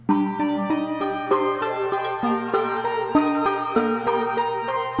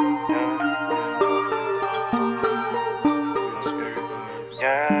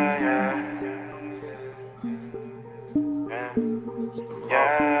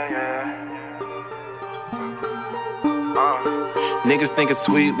Niggas think it's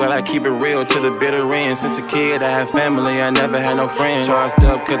sweet, but I keep it real to the bitter end. Since a kid, I had family, I never had no friends. Charged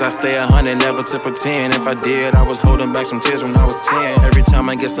up cause I stay 100, never to pretend. If I did, I was holding back some tears when I was 10. Every time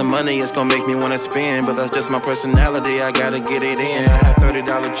I get some money, it's gonna make me wanna spend. But that's just my personality, I gotta get it in. I had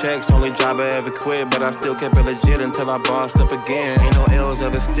 $30 checks, only job I ever quit. But I still kept it legit until I bossed up again. Ain't no L's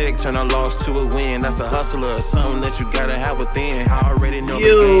of a stick, turn a loss to a win. That's a hustler, something that you gotta have within. I already know the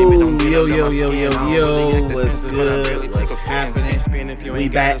game, it don't get under my skin. What's good? What's happening? We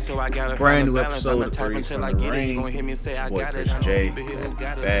back. Brand new episode of 3 from the Ring. Boy Chris J. Back.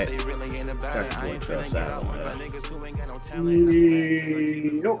 Got your boy Trell side on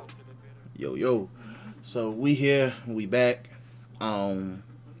Yo. So we here. We back.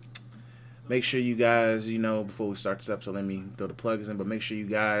 Make sure you guys, before we start this episode, let me throw the plugs in. But make sure you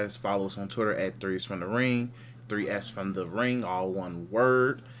guys follow us on Twitter at 3s from the Ring. 3S from the Ring, all one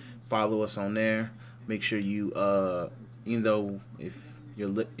word. Follow us on there. Make sure you, even though if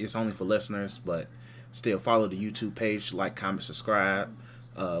it's only for listeners, but still follow the YouTube page, like, comment, subscribe.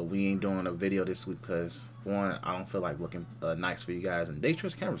 We ain't doing a video this week because, one, I don't feel like looking nice for you guys, and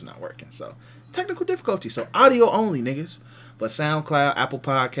Daytra's camera's not working, so technical difficulty. So audio only, niggas. But SoundCloud, Apple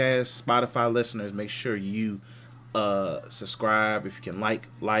Podcasts, Spotify listeners, make sure you subscribe. If you can like,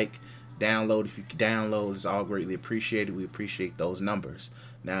 download. If you can download, it's all greatly appreciated. We appreciate those numbers.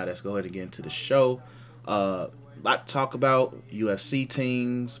 Now let's go ahead and get into the show. Lot to talk about. UFC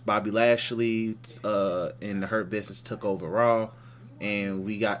teams. Bobby Lashley in the Hurt Business took over Raw. And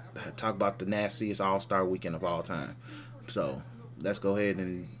we got to talk about the nastiest All-Star weekend of all time. So let's go ahead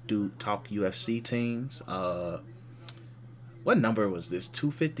and talk UFC teams. What number was this?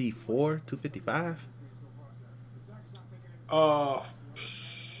 254? 255?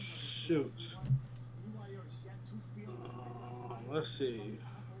 Shoot. Let's see.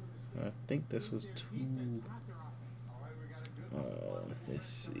 I think this was let's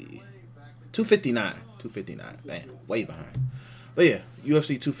see. 259. 259. Damn, way behind. But yeah,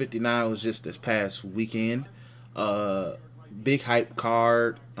 UFC 259 was just this past weekend. Big hype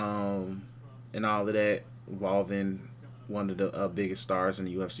card, and all of that, involving one of the biggest stars in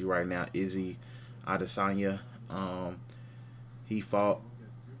the UFC right now, Izzy Adesanya. He fought,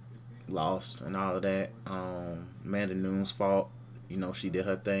 lost, and all of that. Amanda Nunes fought. She did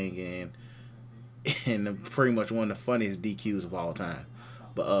her thing, and pretty much one of the funniest DQs of all time.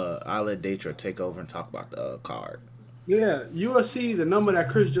 But I'll let Daytra take over and talk about the card. Yeah, UFC, the number that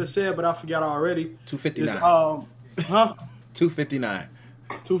Chris just said, but I forgot already. 259. 259.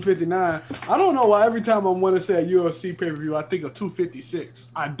 259. I don't know why every time I want to say a UFC pay-per-view, I think of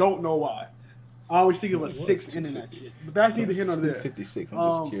 256. I don't know why. I always think of a 6 ending that shit. But that's neither here nor there. 256. I'm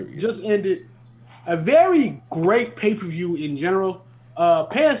just curious. Just ended a very great pay-per-view in general.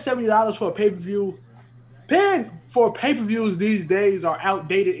 Paying $70 for a pay-per-view. Paying for pay-per-views these days are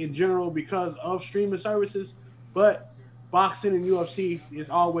outdated in general because of streaming services. But boxing and UFC is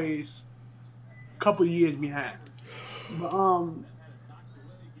always a couple of years behind. But,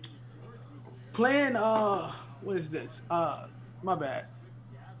 playing, what is this? My bad.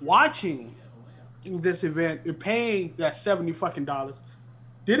 Watching this event and paying that $70 fucking dollars,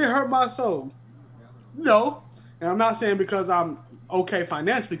 did it hurt my soul? No. And I'm not saying because I'm okay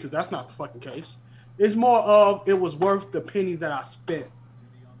financially, because that's not the fucking case. It's more of it was worth the pennies that I spent.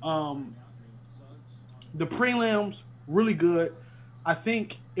 The prelims, really good. I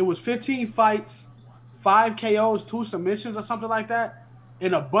think it was 15 fights, 5 KOs, 2 submissions or something like that,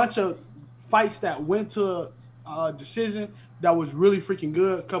 and a bunch of fights that went to a decision that was really freaking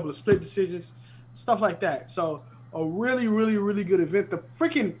good, a couple of split decisions, stuff like that. So a really, really, really good event. The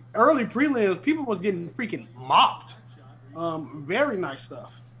freaking early prelims, people was getting freaking mopped. Very nice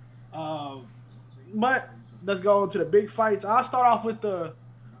stuff. But let's go into the big fights. I'll start off with a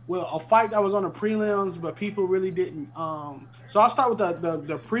fight that was on the prelims, but people really didn't. So I'll start with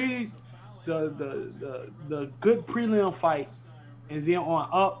the good prelim fight, and then on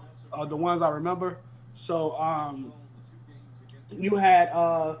up the ones I remember. So you had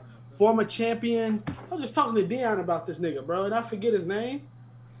former champion. I was just talking to Dion about this nigga, bro, and I forget his name.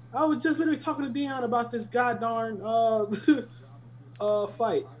 I was just literally talking to Dion about this goddamn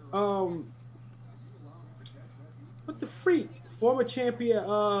fight. What the freak? Former champion,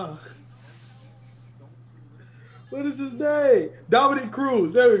 what is his name? Dominic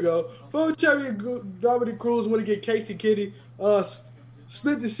Cruz. There we go. Former champion Dominic Cruz want to get Casey Kinney.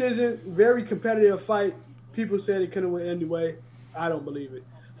 Split decision, very competitive fight. People said it couldn't win anyway. I don't believe it.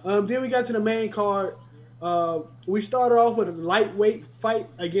 Then we got to the main card. We started off with a lightweight fight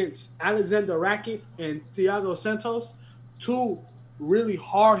against Alexander Rakic and Thiago Santos, 2 really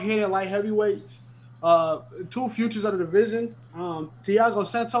hard-hitting light heavyweights. Two futures of the division. Thiago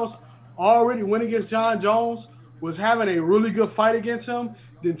Santos already went against John Jones, was having a really good fight against him,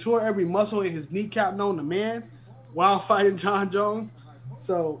 then tore every muscle in his kneecap known to man while fighting John Jones.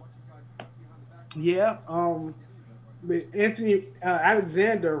 So, yeah. Anthony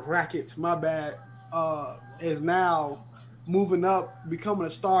Alexander Rackett, my bad, is now moving up, becoming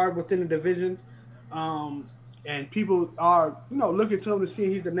a star within the division. And people are, looking to him to see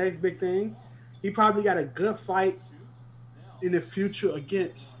he's the next big thing. He probably got a good fight in the future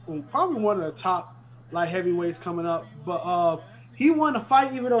against probably one of the top light heavyweights coming up. But he won the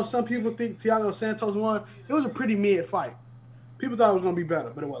fight, even though some people think Thiago Santos won. It was a pretty mid fight. People thought it was going to be better,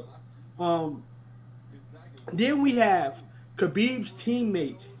 but it wasn't. Then we have Khabib's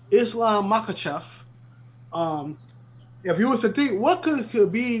teammate, Islam Makhachev. If you was to think, what could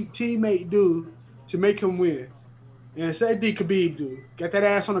Khabib's teammate do to make him win? And say did Khabib do? Got that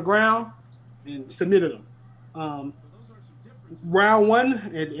ass on the ground and submitted him. Round one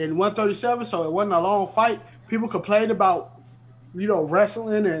in 137, so it wasn't a long fight. People complained about,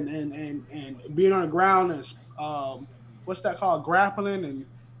 wrestling and being on the ground and what's that called, grappling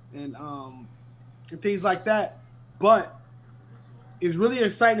and things like that. But it's really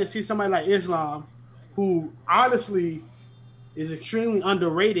exciting to see somebody like Islam, who honestly is extremely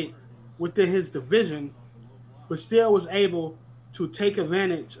underrated within his division, but still was able to take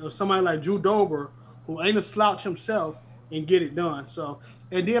advantage of somebody like Drew Dober, who ain't a slouch himself, and get it done. So,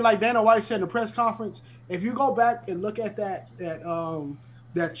 and then like Dana White said in the press conference, if you go back and look at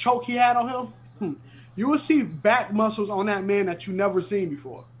that choke he had on him, you will see back muscles on that man that you never seen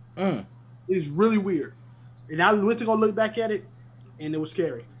before. It's really weird. And I went to go look back at it, and it was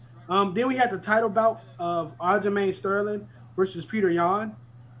scary. Then we had the title bout of Aljamain Sterling versus Peter Yan.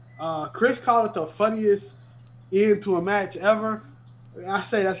 Chris called it the funniest end to a match ever. I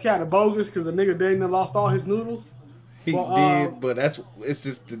say that's kind of bogus because the nigga didn't lost all his noodles. He did, but it's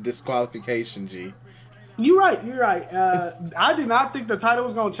just the disqualification, G. You're right. I did not think the title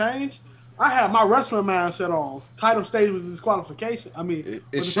was going to change. I had my wrestling mindset on. Title stays with disqualification. I mean,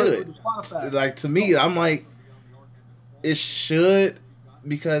 it should. Like, to me, I'm like, it should,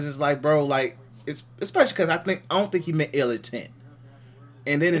 because it's like, bro, like, it's especially because I don't think he meant ill intent.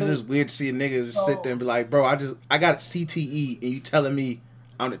 And then it's just weird to see a nigga just sit there and be like, bro, I got CTE, and you telling me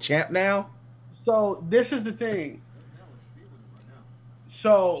I'm the champ now? So this is the thing.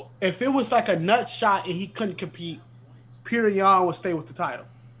 So if it was like a nut shot and he couldn't compete, Peter Yan would stay with the title,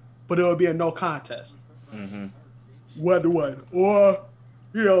 but it would be a no contest. Mm-hmm. Whether what, or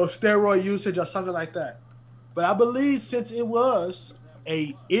steroid usage or something like that. But I believe since it was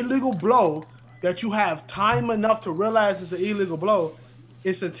a illegal blow that you have time enough to realize it's an illegal blow,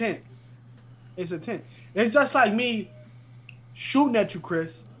 it's intent. It's intent. It's just like me shooting at you,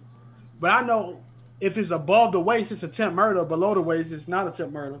 Chris. But I know if it's above the waist, it's attempt murder. Below the waist, it's not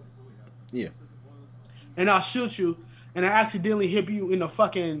attempt murder. Yeah. And I'll shoot you, and I accidentally hit you in the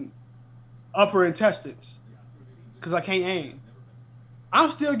fucking upper intestines because I can't aim. I'm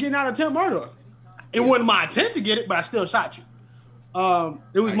still getting out of attempt murder. It wasn't my intent to get it, but I still shot you.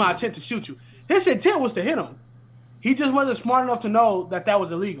 It was my intent to shoot you. His intent was to hit him. He just wasn't smart enough to know that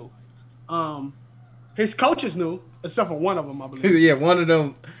was illegal. His coaches knew, except for one of them, I believe. Yeah, one of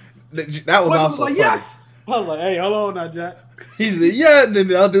them. That was also like, funny. yes! I was like, hey, hold on now, Jack. He's like, yeah, and then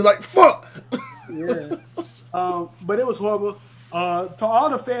they'll do like, fuck! Yeah. But it was horrible. To all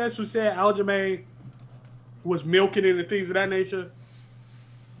the fans who said Aljamain was milking it and things of that nature,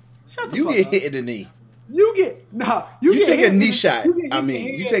 shut the fuck up. You get hit in the knee. You take a knee shot.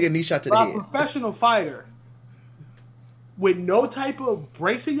 You take a knee shot to the head. A professional fighter with no type of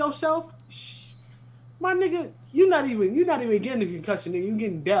bracing yourself, my nigga, you're not even getting a concussion, nigga. You're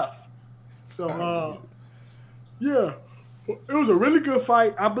getting deaf. So, yeah, it was a really good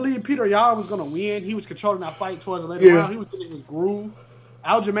fight. I believe Peter Yan was gonna win. He was controlling that fight towards the later round. He was getting his groove.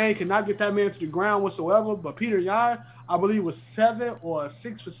 Aljamain could not get that man to the ground whatsoever. But Peter Yan, I believe, was 7 or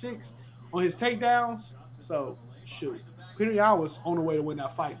 6 for 6 on his takedowns. So, shoot, Peter Yan was on the way to win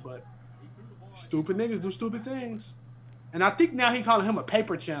that fight. But stupid niggas do stupid things. And I think now he calling him a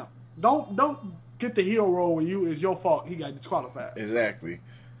paper champ. Don't get the heel roll when it's your fault he got disqualified. Exactly.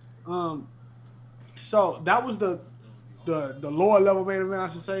 So that was the lower level main event, I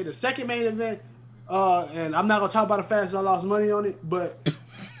should say. The second main event, and I'm not gonna talk about it fast, I lost money on it, but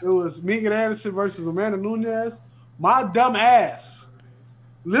it was Megan Anderson versus Amanda Nunes. My dumb ass,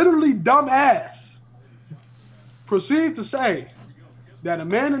 literally dumb ass, proceeded to say that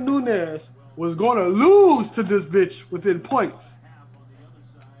Amanda Nunes was going to lose to this bitch within points.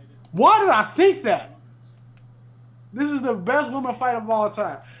 Why did I think that? This is the best woman fight of all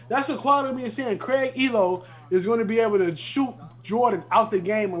time. That's the quality of me saying Craig Elo is going to be able to shoot Jordan out the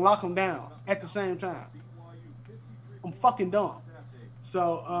game and lock him down at the same time. I'm fucking dumb.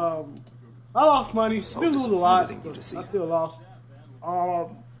 So, I lost money. Didn't lose a lot. I still lost.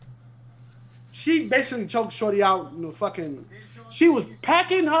 She basically choked Shorty out. She was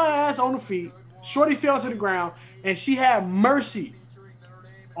packing her ass on the feet. Shorty fell to the ground, and she had mercy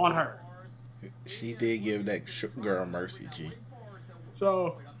on her. She did give that girl mercy, G.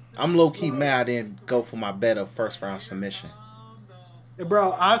 So I'm low key mad I didn't go for my bet of first round submission. Yeah,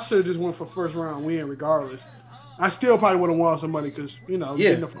 bro, I should have just went for first round win regardless. I still probably would have won some money because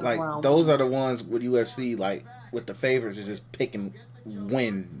Those are the ones with UFC, like with the favorites, is just picking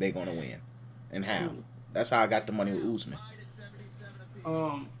when they're gonna win and how. That's how I got the money with Usman.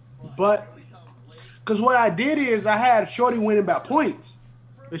 But because what I did is I had Shorty winning by points.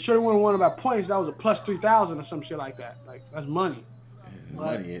 If Shorty would have won by points, that was a plus 3,000 or some shit like that. Like that's money.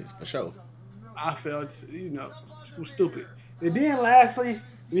 Money is for sure. I felt it was stupid. And then lastly,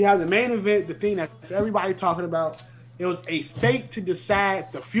 we have the main event, the thing that's everybody talking about. It was a fate to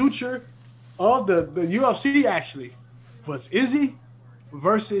decide the future of the UFC. Actually, was Izzy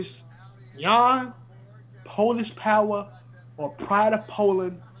versus Jan, Polish Power, or Pride of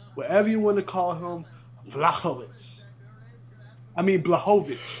Poland, whatever you want to call him, Blachowicz.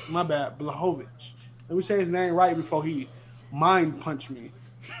 My bad, Blachowicz. Let me say his name right before he mind punch me.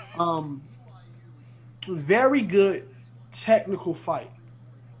 Very good technical fight.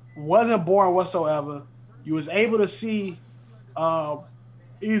 Wasn't boring whatsoever. You was able to see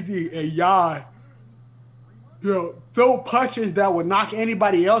Izzy and Jan, throw punches that would knock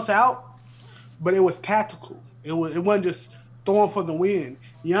anybody else out, but it was tactical. It wasn't just throwing for the win.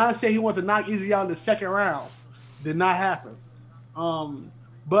 Jan said he wanted to knock Izzy out in the second round. Did not happen.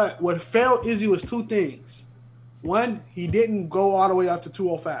 But what failed Izzy was two things. One, he didn't go all the way up to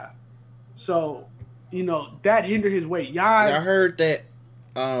 205. So, that hindered his weight. I heard that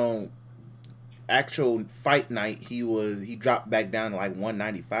actual fight night he dropped back down to like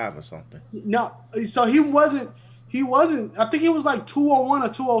 195 or something. No, so he wasn't I think he was like 201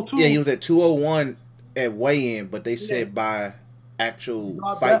 or 202. Yeah, he was at 201 at weigh-in, but they said by actual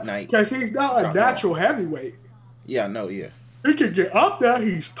fight night. Because he's not a natural heavyweight. Yeah, no, yeah. He can get up there.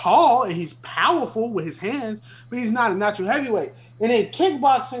 He's tall and he's powerful with his hands, but he's not a natural heavyweight. And in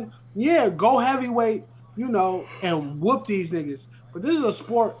kickboxing, go heavyweight, and whoop these niggas. But this is a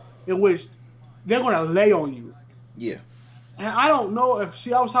sport in which they're going to lay on you. Yeah. And I don't know I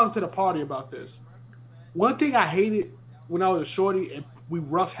was talking to the party about this. One thing I hated when I was a shorty and we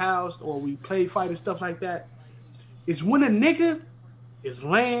roughhoused or we played fight and stuff like that is when a nigga is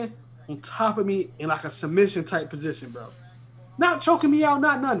laying on top of me in like a submission type position, bro. Not choking me out,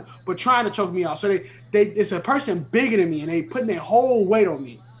 not nothing, but trying to choke me out. So it's a person bigger than me and they putting their whole weight on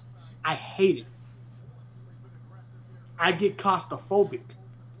me. I hate it. I get claustrophobic.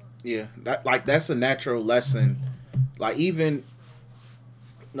 Yeah, that's a natural lesson. Like even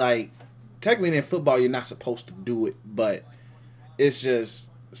like technically in football you're not supposed to do it, but it's just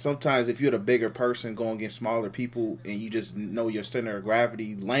sometimes if you're the bigger person going against smaller people and you just know your center of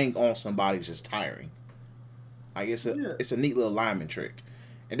gravity, laying on somebody is just tiring. Like it's a neat little lineman trick.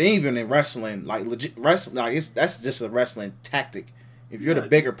 And then even in wrestling, like legit wrestling, like that's just a wrestling tactic. If you're the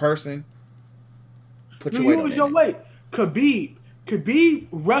bigger person, put your weight on your weight. Khabib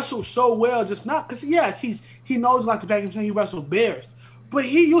wrestled so well, just not because he knows like the back of he wrestled bears, but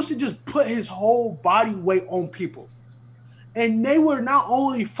he used to just put his whole body weight on people, and they were not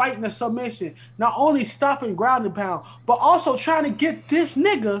only fighting a submission, not only stopping ground and pound, but also trying to get this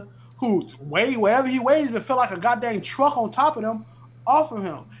nigga who's weigh wherever he weighs, but feel like a goddamn truck on top of him, off of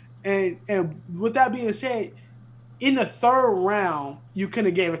him. And with that being said, in the third round, you couldn't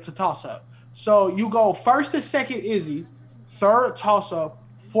have gave it to toss up. So you go first and second Izzy, third toss up,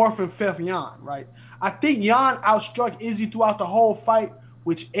 fourth and fifth Jan, right? I think Jan outstruck Izzy throughout the whole fight,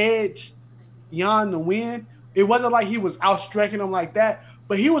 which edged Jan to win. It wasn't like he was outstriking him like that,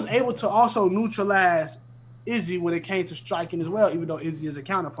 but he was able to also neutralize Izzy when it came to striking as well, even though Izzy is a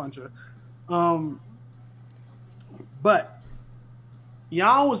counterpuncher. But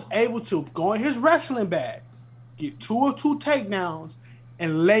Jan was able to go in his wrestling bag, get 2 or 2 takedowns,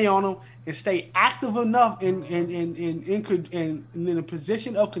 and lay on him and stay active enough in a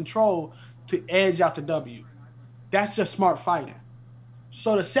position of control to edge out the W. That's just smart fighting.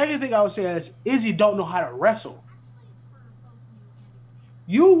 So the second thing I would say is Izzy don't know how to wrestle.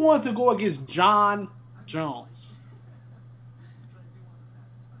 You want to go against John Jones.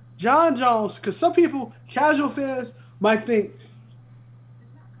 John Jones, because some people, casual fans, might think,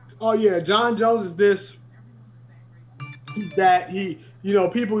 oh yeah, John Jones is this. that he,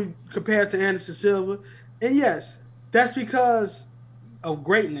 people compare to Anderson Silva. And yes, that's because of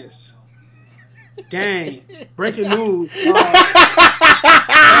greatness. Gang, breaking news.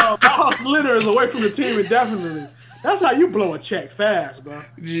 Miles Leonard is away from the team indefinitely. That's how you blow a check fast, bro.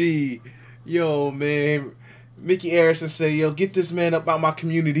 Gee, yo, man. Mickey Harrison say, yo, get this man up out my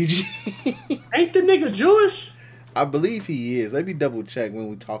community. Ain't the nigga Jewish? I believe he is. Let me double check when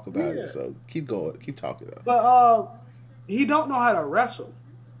we talk about it. So keep going. Keep talking though. But he don't know how to wrestle.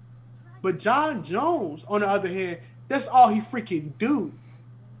 But John Jones, on the other hand, that's all he freaking do.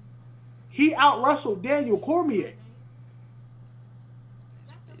 He out-wrestled Daniel Cormier.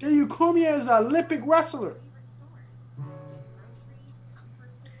 Daniel Cormier is an Olympic wrestler.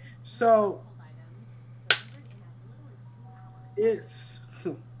 So it's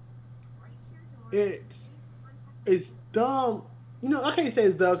dumb. I can't say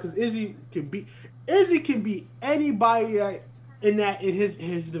it's dumb because Izzy can beat anybody in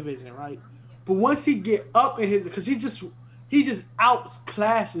his division, right? But once he get up in his, because he just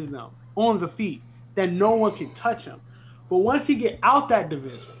outclasses them on the feet that no one can touch him. But once he get out that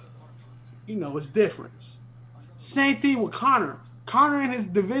division, it's different. Same thing with Conor. Conor in his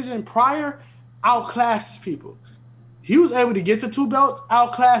division prior outclasses people. He was able to get the 2 belts,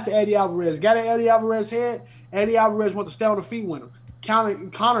 outclassed Eddie Alvarez. Got in Eddie Alvarez's head. Eddie Alvarez wanted to stay on the feet with him.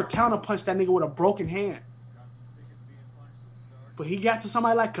 Conor counterpunched that nigga with a broken hand. But he got to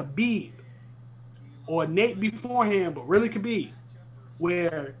somebody like Khabib or Nate beforehand, but really Khabib,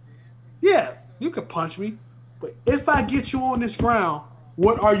 where, yeah, you could punch me, but if I get you on this ground,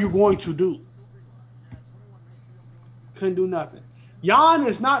 what are you going to do? Couldn't do nothing. Jan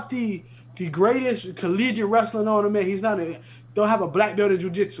is not the greatest collegiate wrestler known to man. He's not don't have a black belt in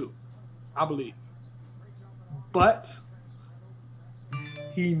jiu-jitsu, I believe. But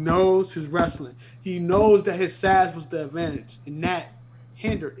he knows his wrestling. He knows that his size was the advantage, and that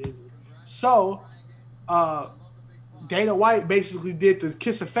hindered Izzy. So, Dana White basically did the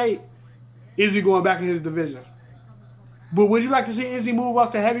kiss of fate. Izzy going back in his division. But would you like to see Izzy move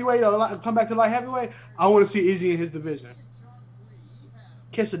up to heavyweight or come back to light heavyweight? I want to see Izzy in his division.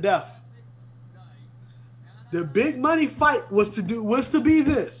 Kiss of death. The big money fight was to be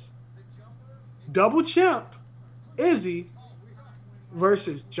this. Double champ Izzy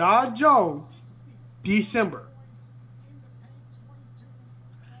versus John Jones, December.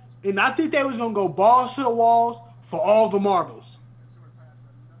 And I think they was going to go balls to the walls for all the marbles.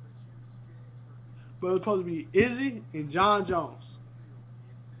 But it was supposed to be Izzy and John Jones.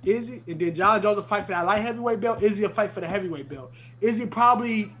 Izzy, and then John Jones will fight for that light heavyweight belt. Izzy will fight for the heavyweight belt. Izzy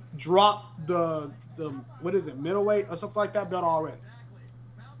probably dropped the middleweight or something like that belt already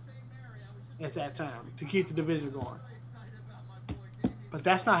at that time to keep the division going. But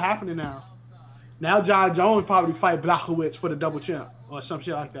that's not happening now. Now John Jones probably fight Blachowicz for the double champ or some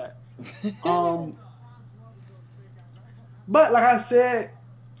shit like that. But like I said,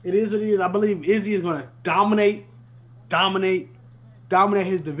 it is what it is. I believe Izzy is going to dominate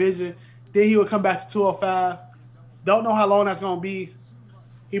his division. Then he will come back to 205. Don't know how long that's going to be.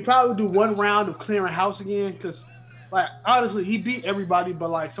 He probably do one round of clearing house again because, like, honestly, he beat everybody but,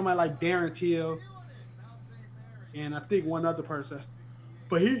 like, somebody like Darren Till and I think one other person.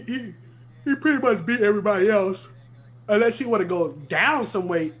 But he pretty much beat everybody else unless he want to go down some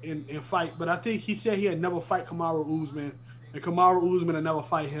weight and fight. But I think he said he'd never fight Kamaru Usman, and Kamaru Usman would never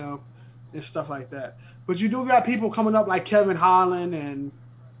fight him and stuff like that. But you do got people coming up like Kevin Holland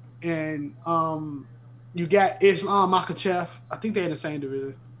and you got Islam Makhachev. I think they're in the same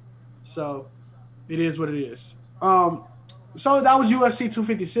division. So it is what it is. So that was UFC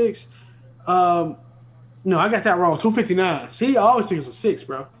 256. No, I got that wrong. 259. See, I always think it's a 6,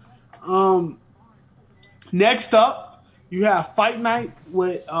 bro. Next up, you have Fight Night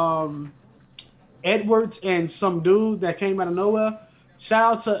with Edwards and some dude that came out of nowhere. Shout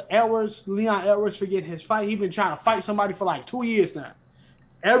out to Edwards, Leon Edwards, for getting his fight. He's been trying to fight somebody for like 2 years now.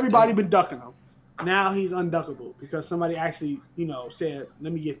 Everybody been ducking him. Now he's unduckable because somebody actually, said,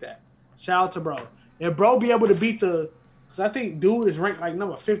 let me get that. Shout out to bro. If bro be able to beat because I think dude is ranked like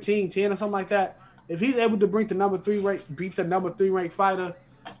number 15, 10 or something like that. If he's able to beat the number 3 ranked fighter,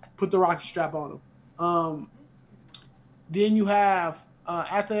 put the rocket strap on him. Then you have,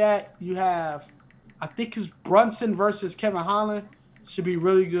 after that, you have, I think it's Brunson versus Kevin Holland. Should be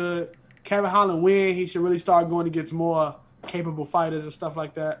really good. Kevin Holland win. He should really start going against more capable fighters and stuff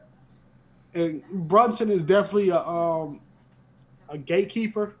like that. And Brunson is definitely a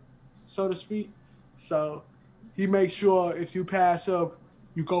gatekeeper, so to speak. So he makes sure if you pass up,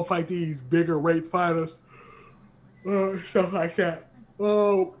 you go fight these bigger weight fighters, stuff like that.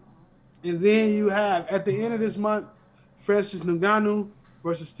 And then you have, at the end of this month, Francis Ngannou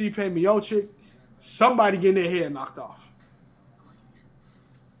versus Stipe Miocic. Somebody getting their head knocked off.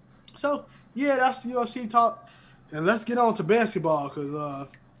 So, yeah, that's the UFC talk. And let's get on to basketball because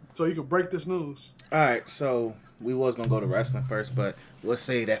so you can break this news. All right, so we was going to go to wrestling first, but we'll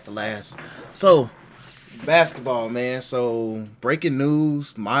save that for last. So, basketball, man. So, breaking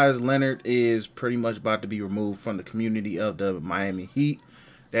news, Myers Leonard is pretty much about to be removed from the community of the Miami Heat.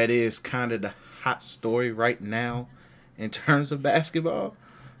 That is kind of the hot story right now in terms of basketball.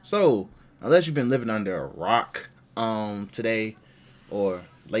 So, unless you've been living under a rock today or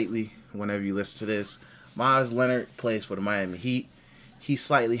lately, whenever you listen to this, Myers Leonard plays for the Miami Heat. He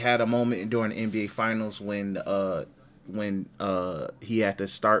slightly had a moment during the NBA Finals when he had to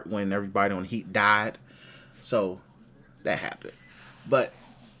start when everybody on the Heat died. So that happened. But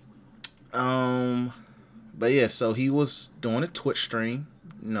yeah, so he was doing a Twitch stream,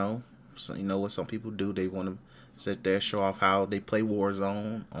 So you know what some people do, they want to sit there, show off how they play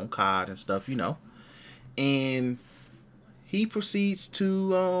Warzone on COD and stuff, And he proceeds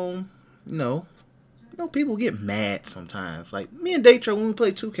to people get mad sometimes. Like me and Daytro, when we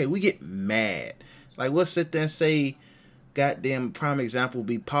play 2K, we get mad. Like we'll sit there and say, goddamn, prime example would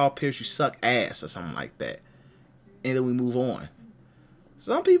be Paul Pierce, you suck ass or something like that. And then we move on.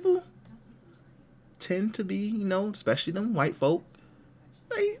 Some people tend to be, especially them white folk,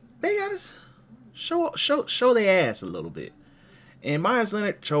 they gotta show their ass a little bit. And Myers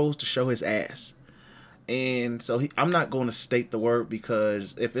Leonard chose to show his ass. And so I'm not going to state the word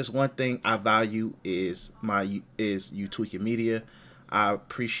because if it's one thing I value is you tweaking media. I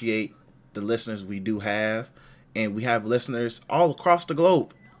appreciate the listeners we do have, and we have listeners all across the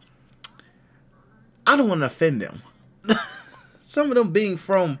globe. I don't want to offend them. Some of them being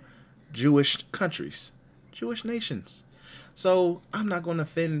from Jewish countries, Jewish nations. So I'm not going to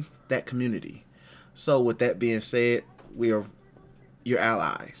offend that community. So with that being said, we are your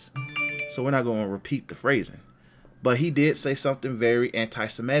allies. So we're not going to repeat the phrasing. But he did say something very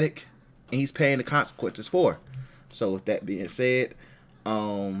anti-Semitic, and he's paying the consequences for. So with that being said,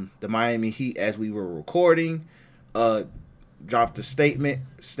 the Miami Heat, as we were recording, dropped a statement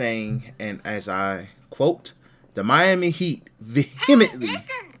saying, and as I quote, the Miami Heat vehemently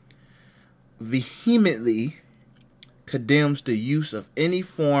condemns the use of any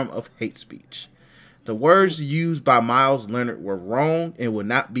form of hate speech. The words used by Myers Leonard were wrong and will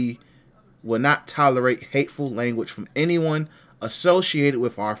not tolerate hateful language from anyone associated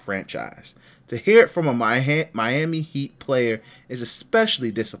with our franchise. To hear it from a Miami Heat player is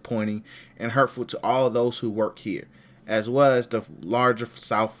especially disappointing and hurtful to all of those who work here, as well as the larger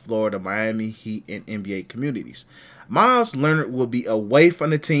South Florida Miami Heat and NBA communities. Myers Leonard will be away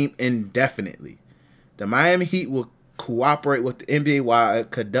from the team indefinitely. The Miami Heat will cooperate with the NBA while it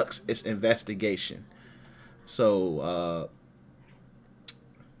conducts its investigation. So,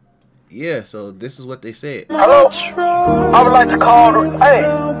 yeah, so this is what they said. Hello? I would like to call. Hey,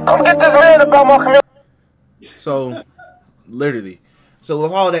 come get this man about my community. So, literally. So,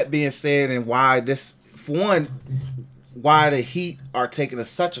 with all that being said, and why this, for one, why the Heat are taking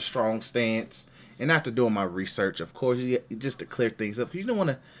such a strong stance, and after doing my research, of course, just to clear things up, you don't want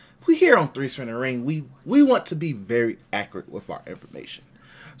to. We here on Threes from the Ring, we want to be very accurate with our information.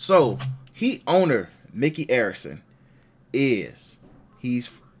 So, Heat owner Mickey Arison he's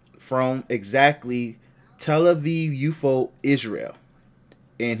from exactly Tel Aviv, Yafo, Israel,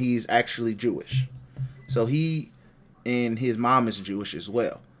 and he's actually Jewish. So and his mom is Jewish as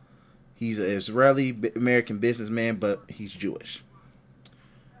well. He's an Israeli American businessman, but he's Jewish.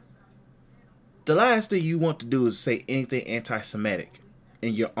 The last thing you want to do is say anything anti-Semitic,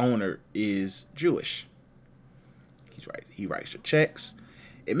 and your owner is Jewish. He's right. He writes your checks.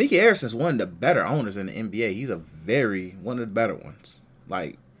 And Mickey Arison's one of the better owners in the NBA. He's one of the better ones.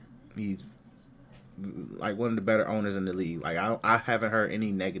 He's like one of the better owners in the league. Like I haven't heard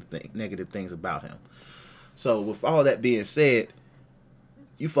any negative things about him. So with all that being said,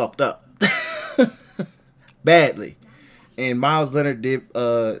 you fucked up badly. And Myers Leonard did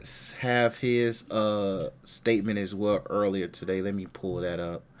have his statement as well earlier today. Let me pull that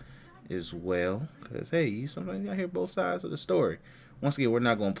up as well, because hey, sometimes you gotta hear both sides of the story. Once again, we're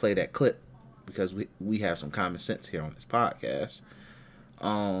not going to play that clip because we have some common sense here on this podcast.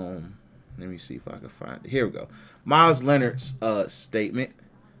 Let me see if I can find it. Here we go. Myers Leonard's statement.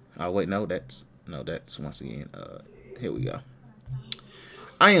 Oh wait, no, that's once again. Here we go.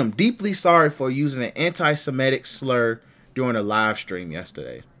 I am deeply sorry for using an anti-Semitic slur during a live stream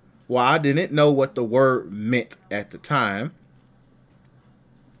yesterday. While I didn't know what the word meant at the time,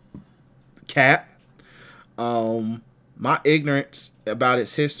 My ignorance about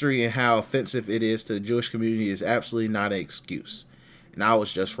its history and how offensive it is to the Jewish community is absolutely not an excuse, and I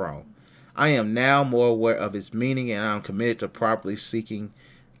was just wrong. I am now more aware of its meaning, and I am committed to properly seeking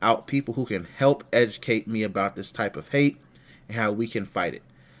out people who can help educate me about this type of hate and how we can fight it.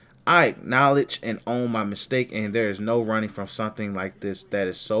 I acknowledge and own my mistake, and there is no running from something like this that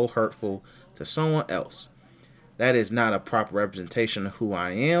is so hurtful to someone else. That is not a proper representation of who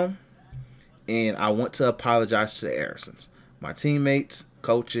I am, and I want to apologize to the Arisons, my teammates,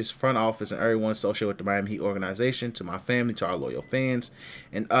 coaches, front office, and everyone associated with the Miami Heat organization, to my family, to our loyal fans,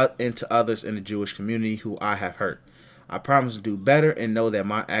 and to others in the Jewish community who I have hurt. I promise to do better and know that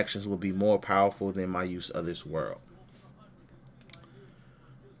my actions will be more powerful than my use of this world.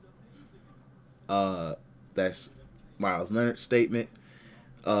 That's Miles Leonard's statement.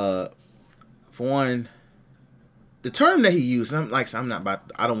 For one, the term that he used, I don't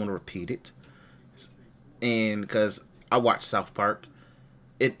want to repeat it, and because I watched South Park,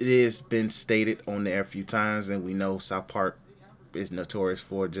 it has been stated on there a few times, and we know South Park is notorious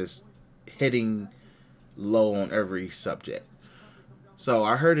for just hitting low on every subject. So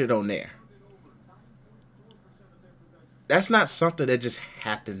I heard it on there. That's not something that just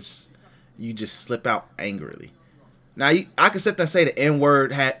happens. You just slip out angrily. Now I can sit there and say the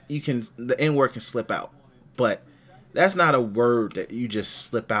N-word the N-word can slip out, but that's not a word that you just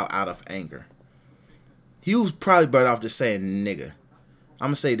slip out of anger. He was probably better off just saying nigga. I'm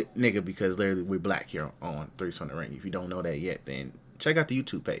gonna say nigga because literally we're black here on Threes from the Ring. If you don't know that yet, then check out the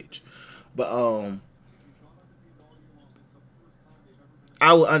YouTube page. But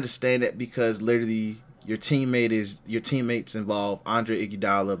I would understand that because literally your teammates involved Andre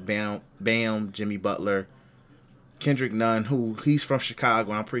Iguodala, Bam, Jimmy Butler, Kendrick Nunn, who he's from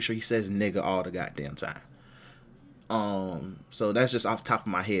Chicago, and I'm pretty sure he says nigga all the goddamn time. So that's just off the top of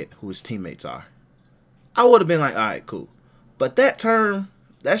my head who his teammates are. I would have been like, all right, cool. But that term,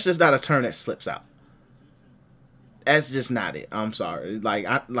 that's just not a term that slips out. That's just not it. I'm sorry.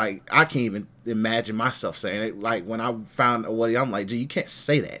 I can't even imagine myself saying it. Like when I found what I'm like, gee, you can't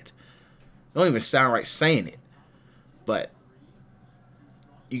say that. It don't even sound right saying it. But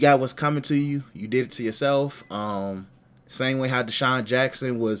you got what's coming to you. You did it to yourself. Same way how Deshaun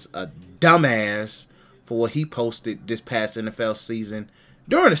Jackson was a dumbass for what he posted this past NFL season.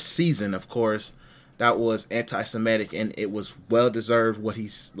 During the season, of course, that was anti-Semitic, and it was well-deserved what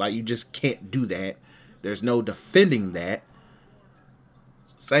he's like. You just can't do that. There's no defending that.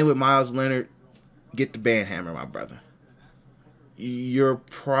 Same with Miles Leonard. Get the band hammer, my brother. You're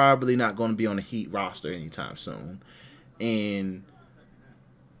probably not going to be on the Heat roster anytime soon. And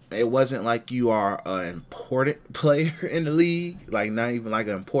it wasn't like you are an important player in the league. Like, not even like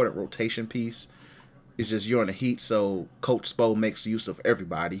an important rotation piece. It's just you're on the Heat, so Coach Spo makes use of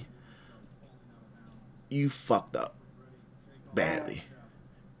everybody. You fucked up badly.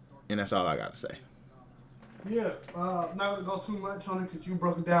 And that's all I got to say. Yeah, not gonna go too much on it because you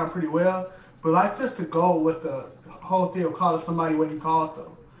broke it down pretty well. But like just to go with the whole thing of calling somebody what he called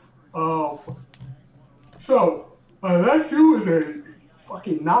them. So unless you was in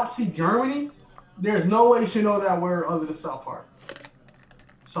fucking Nazi Germany, there's no way you should know that word other than South Park.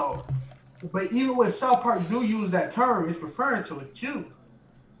 So, but even when South Park do use that term, it's referring to a Jew.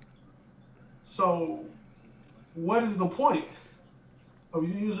 So, what is the point of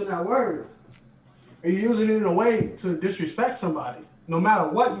you using that word? And you're using it in a way to disrespect somebody. No matter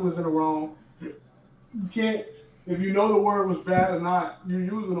what you was in the wrong, you can't, if you know the word was bad or not, you're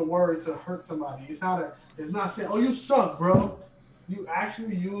using a word to hurt somebody. It's not saying, oh, you suck, bro. You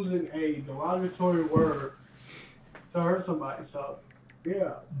actually using a derogatory word to hurt somebody. So,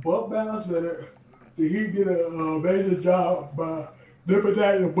 yeah, Buck Miles Leonard, he did a amazing job by nipping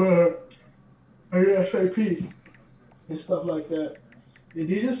that in the bud ASAP and stuff like that. Did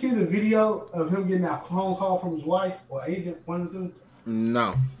you see the video of him getting that phone call from his wife or agent, one of them?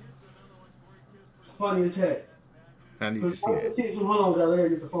 No. Funny as heck. I need to see it. Hold on, that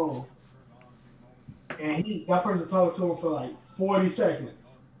lady get the phone. And that person talked to him for like 40 seconds.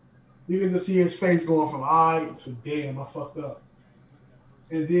 You can just see his face going from I to damn, I fucked up.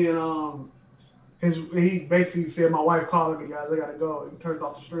 And then he basically said, my wife calling me, guys, I gotta go. And turned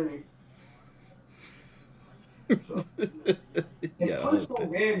off the stream. So, and Punch don't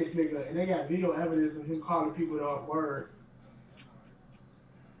ban this nigga, and they got video evidence of him calling people the word.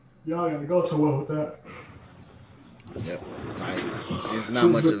 Y'all gotta go somewhere with that. Yep. Like, it's not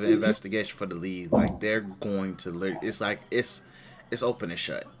much of an investigation for the league. Like, they're going to it's like it's open and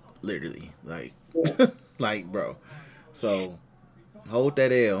shut, literally. Like, like, bro. So hold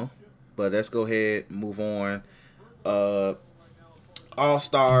that L, but let's go ahead and move on.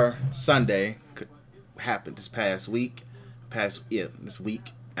 All-Star Sunday happened this past week. this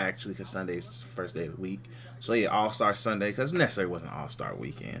week actually, because Sunday's the first day of the week. So yeah, All-Star Sunday, because it necessarily wasn't All-Star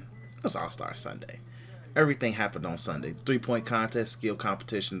weekend. It was All-Star Sunday. Everything happened on Sunday. 3-point contest, skill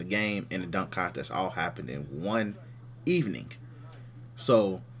competition, the game, and the dunk contest all happened in one evening.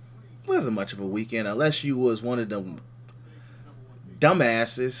 So it wasn't much of a weekend unless you was one of them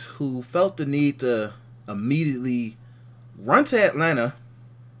dumbasses who felt the need to immediately run to Atlanta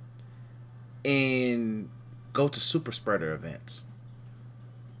and go to super spreader events.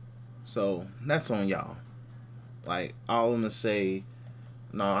 So that's on y'all. Like, all I'm gonna say,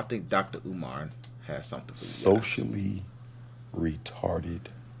 no, I think Dr. Umar has something for you. Socially retarded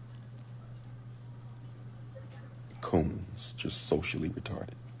coons, just socially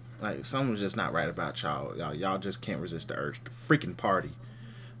retarded. Like, something's just not right about y'all. Y'all just can't resist the urge to freaking party.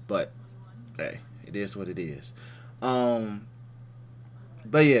 But hey, it is what it is. But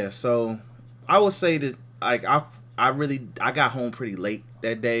yeah, so I would say that, like, I got home pretty late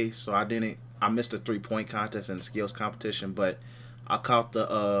that day, so I missed the 3-point contest and the skills competition, but I caught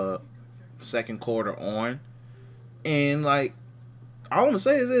the second quarter on, and like, all I'm gonna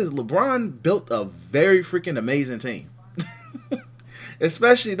say is LeBron built a very freaking amazing team.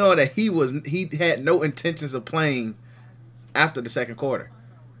 Especially knowing that he had no intentions of playing after the second quarter.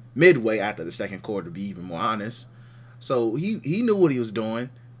 Midway after the second quarter, to be even more honest. So he knew what he was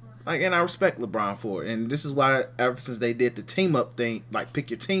doing. Like, and I respect LeBron for it. And this is why ever since they did the team up thing, like pick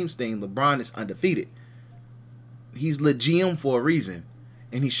your teams thing, LeBron is undefeated. He's the GM for a reason.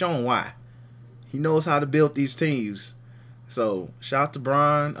 And he's showing why. He knows how to build these teams. So shout out to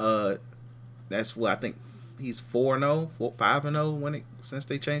Bron. That's what I think. He's 4-0, 5-0 since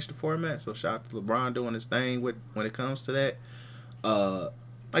they changed the format. So shout out to LeBron doing his thing when it comes to that. Like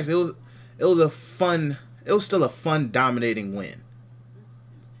I said, it was still a fun dominating win.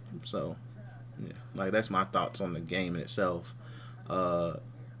 So yeah, like, that's my thoughts on the game in itself. Dunk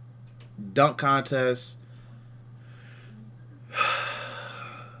contest.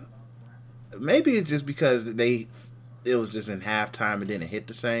 Maybe it's just because it was just in halftime and didn't hit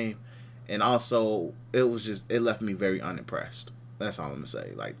the same. And also, it left me very unimpressed. That's all I'm going to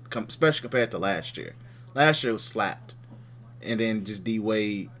say. Like, especially compared to last year. Last year was slapped. And then just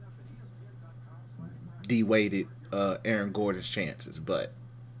de-weighted Aaron Gordon's chances. But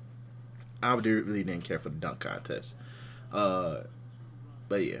I really didn't care for the dunk contest. But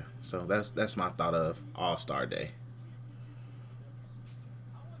yeah, so that's my thought of All-Star Day.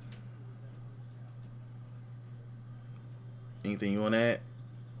 Anything you want to add?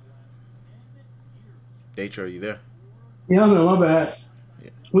 Daytra, are you there? Yeah, no, my bad. Yeah.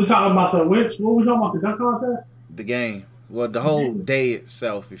 We talking about what we talking about, the dunk contest? The game. Well, the whole day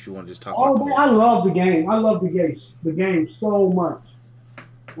itself, if you want to just talk about it. I love the game. I love the game so much.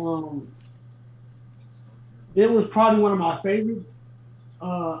 It was probably one of my favorites.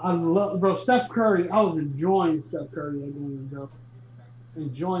 I love, bro, Steph Curry. I was enjoying Steph Curry that game, bro.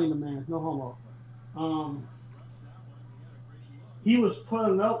 Enjoying the man. No homo. He was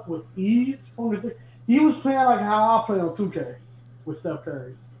putting up with ease from the. He was playing like how I play on 2K with Steph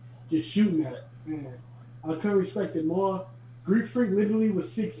Curry, just shooting at it. Man, I couldn't respect it more. Greek Freak literally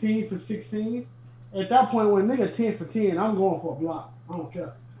was 16 for 16. At that point, when a nigga 10 for 10, I'm going for a block. I don't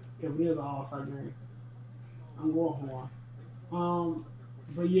care if it is an all-star game. I'm going for one.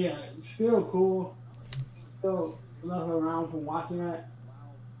 But yeah, still cool. Still love around from watching that.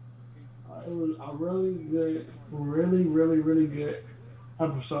 It was a really good, really good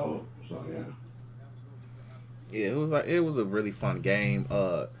episode. So yeah. Yeah, it was a really fun game.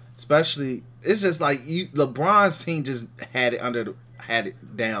 Especially, it's just like LeBron's team just had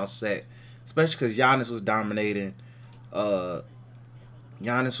it down set. Especially because Giannis was dominating.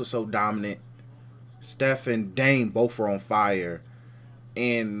 Giannis was so dominant. Steph and Dame both were on fire.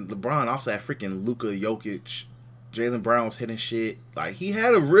 And LeBron also had freaking Luka Jokic. Jaylen Brown was hitting shit. Like, he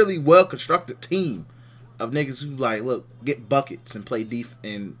had a really well-constructed team of niggas who, like, look, get buckets and play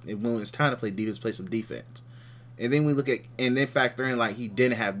and when it's time to play defense, play some defense. And then we look at, and then factor in, like, he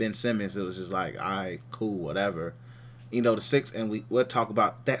didn't have Ben Simmons. It was just like, all right, cool, whatever. You know, and we'll talk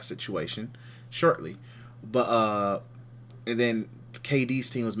about that situation shortly. But, and then KD's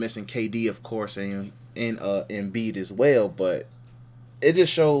team was missing KD, of course, and Embiid as well. But it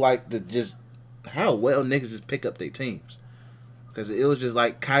just showed, like, how well niggas just pick up their teams. Because it was just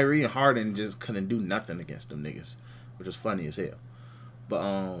like Kyrie and Harden just couldn't do nothing against them niggas, which was funny as hell.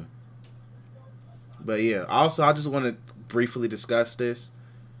 But yeah, also I just want to briefly discuss this.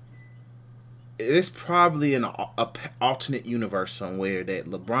 It's probably an alternate universe somewhere that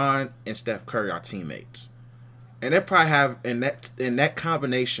LeBron and Steph Curry are teammates, and they probably have, and that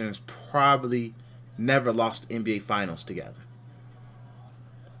combination is probably never lost NBA Finals together.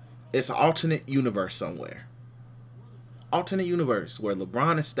 It's an alternate universe somewhere. Alternate universe where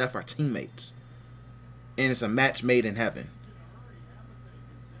LeBron and Steph are teammates. And it's a match made in heaven.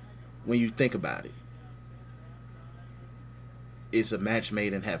 When you think about it. It's a match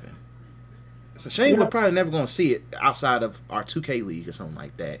made in heaven. It's a shame we're probably never going to see it outside of our 2K League or something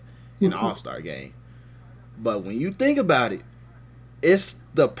like that in the All-Star game. But when you think about it, it's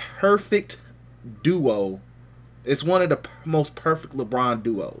the perfect duo. It's one of the most perfect LeBron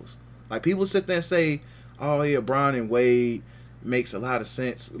duos. Like, people sit there and say, oh, yeah, LeBron and Wade makes a lot of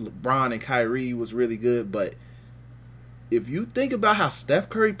sense. LeBron and Kyrie was really good. But if you think about how Steph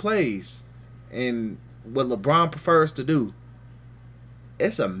Curry plays and what LeBron prefers to do,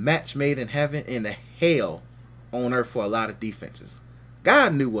 it's a match made in heaven and a hell on earth for a lot of defenses.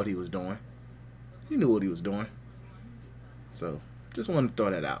 God knew what he was doing. He knew what he was doing. So, just wanted to throw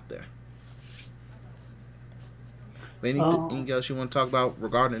that out there. Anything else you want to talk about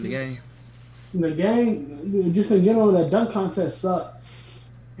regarding the game? The game, just in general, that dunk contest sucked.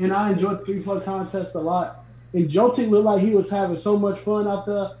 And I enjoyed the 3-point contest a lot. And Jokic looked like he was having so much fun out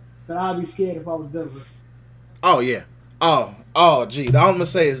there that I'd be scared if I was Denver. Oh, yeah. Oh, gee. All I'm going to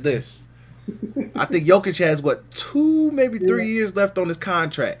say is this. I think Jokic has, 2, maybe 3 years left on his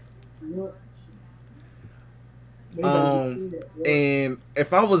contract. And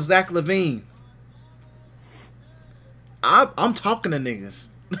if I was Zach LaVine, I'm talking to niggas.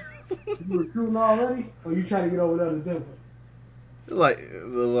 You recruiting already? Or you trying to get over there to Denver? Like,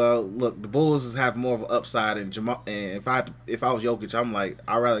 well, look, the Bulls have more of an upside, and Jamal. And if I was Jokic, I'm like,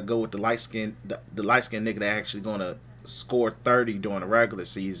 I'd rather go with the light skinned nigga that actually gonna score 30 during the regular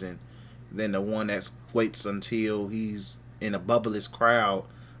season, than the one that waits until he's in a bubbleless crowd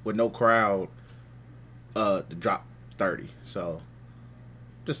with no crowd, to drop 30. So,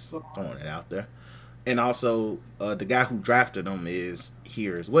 just throwing it out there. And also, the guy who drafted him is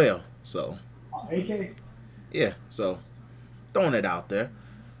here as well. So, AK? Yeah, so throwing it out there.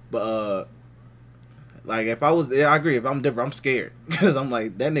 But, like, if I was, I agree. If I'm different, I'm scared. Because I'm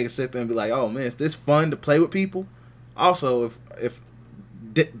like, that nigga sit there and be like, oh, man, is this fun to play with people? Also, if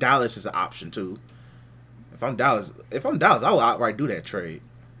Dallas is an option, too. If I'm Dallas, I will outright do that trade.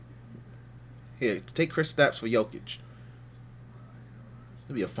 Here, take Chris Stapps for Jokic.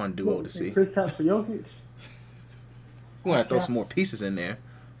 It'd be a fun duo to see. Chris Stapps for Jokic? We're going to throw some more pieces in there,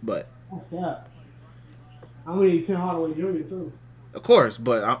 but... That's that. I'm going to need Tim Hardaway Jr. too. Of course,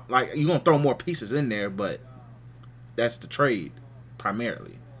 but you're going to throw more pieces in there, but that's the trade,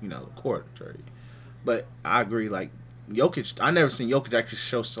 primarily. The core trade. But I agree, like, Jokic, I never seen Jokic actually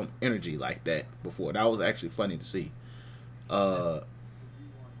show some energy like that before. That was actually funny to see.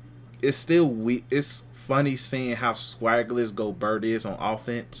 It's still it's funny seeing how swaggerless Gobert is on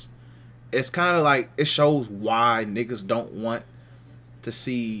offense. It's kind of like, it shows why niggas don't want to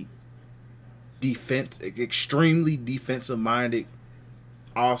see extremely defensive-minded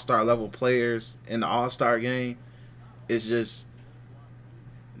all-star level players in the all-star game. It's just,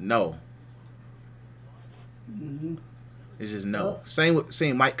 no. Mm-hmm. It's just no. Same with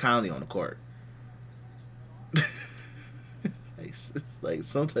seeing Mike Conley on the court. It's like,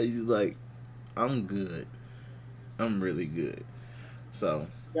 sometimes you're like, I'm good. I'm really good. So.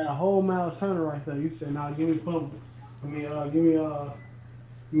 Got a whole Miles Turner right there. You said, nah, give me Pump. Give me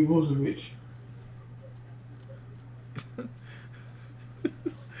Vucevic.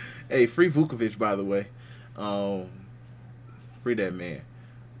 Hey, free Vukovic, by the way. Free that man.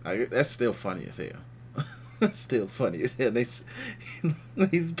 That's still funny as hell. That's still funny as hell. He's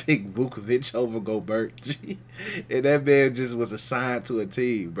picked Vukovic over Gobert. And that man just was assigned to a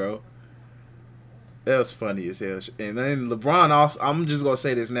team, bro. That was funny as hell. And then LeBron also, I'm just going to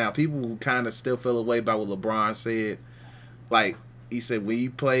say this now. People kind of still feel away about what LeBron said. Like, he said, when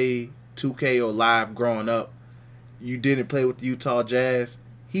you play 2K or Live growing up, you didn't play with the Utah Jazz.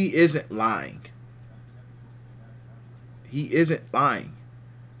 He isn't lying. He isn't lying.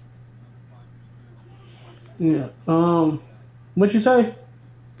 Yeah. What you say?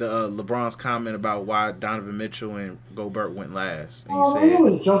 The LeBron's comment about why Donovan Mitchell and Gobert went last. And he said, it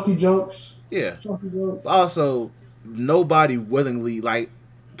was junky jokes. Yeah. Also, nobody willingly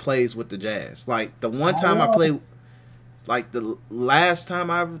plays with the Jazz. Like, the one time I played, like the last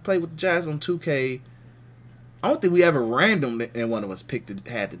time I ever played with the Jazz on 2K, I don't think we ever random and one of us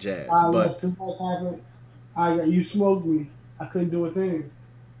had the Jazz. But you smoked me. I couldn't do a thing.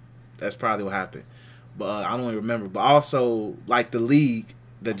 That's probably what happened. But I don't even remember. But also, like, the league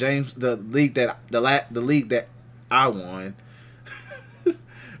that I won.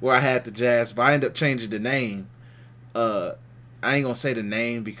 Where I had the Jazz, but I ended up changing the name. I ain't gonna say the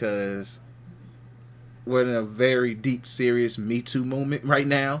name because we're in a very deep, serious Me Too moment right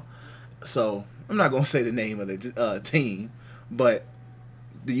now. So I'm not gonna say the name of the team, but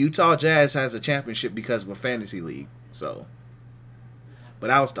the Utah Jazz has a championship because of a fantasy league. So, but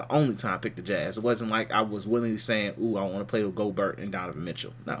that was the only time I picked the Jazz. It wasn't like I was willingly saying, "Ooh, I want to play with Gobert and Donovan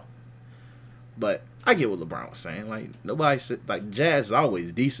Mitchell." No, but I get what LeBron was saying. Like nobody said like Jazz is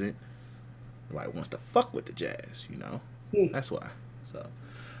always decent. Nobody wants to fuck with the Jazz, you know. That's why. So,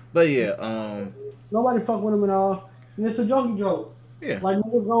 but yeah, Nobody fuck with him at all. And it's a jokey joke. yeah. Like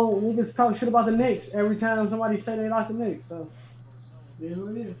niggas talk shit about the Knicks every time somebody say they like the Knicks. So it is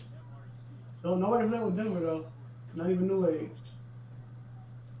what it is. No, nobody played with Denver though. Not even New Age.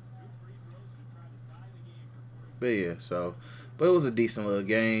 But yeah, so but it was a decent little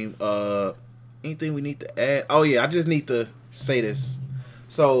game. Anything we need to add? Oh yeah, I just need to say this.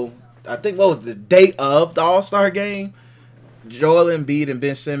 So I think what was the day of the All-Star game? Joel Embiid and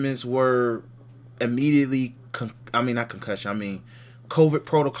Ben Simmons were immediately not concussion. COVID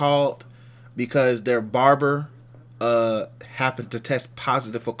protocoled because their barber happened to test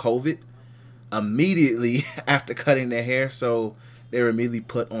positive for COVID immediately after cutting their hair, so they were immediately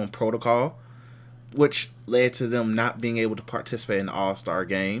put on protocol, which led to them not being able to participate in the All-Star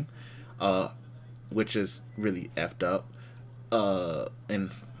game, which is really effed up.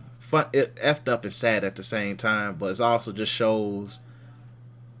 And fun, it effed up and sad at the same time, but it also just shows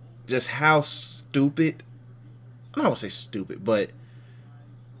just how stupid, I don't want to say stupid, but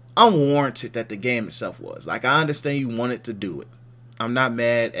unwarranted that the game itself was. Like, I understand you wanted to do it. I'm not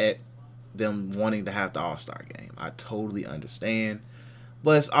mad at them wanting to have the All-Star game. I totally understand.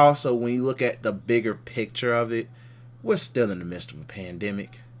 But it's also, when you look at the bigger picture of it, we're still in the midst of a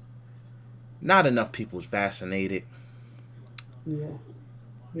pandemic. Not enough people's vaccinated. Yeah.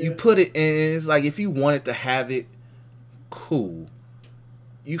 You put it in, it's like if you wanted to have it, cool.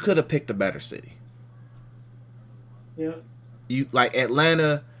 You could have picked a better city. Yeah. You like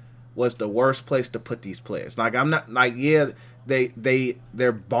Atlanta was the worst place to put these players. Like I'm not like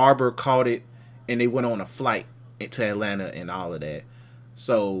their barber caught it and they went on a flight to Atlanta and all of that.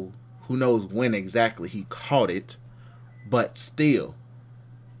 So who knows when exactly he caught it, but still,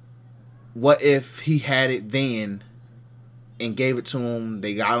 what if he had it then and gave it to him?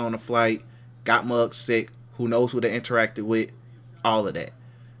 They got on a flight, got mugged, sick. Who knows who they interacted with? All of that.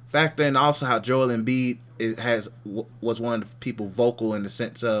 Factor in also how Joel Embiid was one of the people vocal in the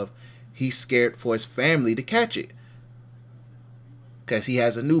sense of he's scared for his family to catch it because he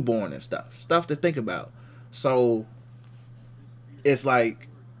has a newborn and stuff to think about. So it's like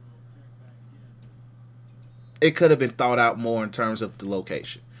it could have been thought out more in terms of the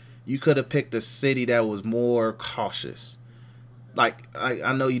location. You could have picked a city that was more cautious. Like,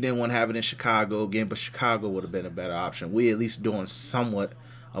 I know you didn't want to have it in Chicago again, but Chicago would have been a better option. We at least doing somewhat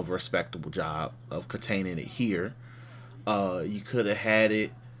of a respectable job of containing it here. You could have had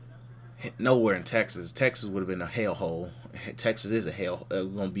it nowhere in Texas. Texas would have been a hellhole. Texas is a hell.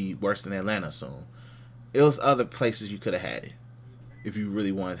 It's going to be worse than Atlanta soon. It was other places you could have had it if you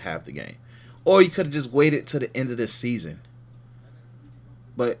really wanted to have the game. Or you could have just waited to the end of the season.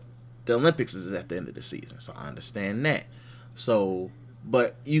 But the Olympics is at the end of the season, so I understand that. So,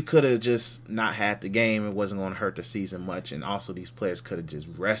 but you could have just not had the game. It wasn't going to hurt the season much. And also these players could have just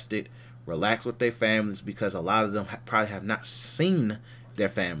rested, relaxed with their families, because a lot of them probably have not seen their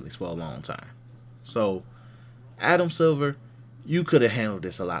families for a long time. So, Adam Silver, you could have handled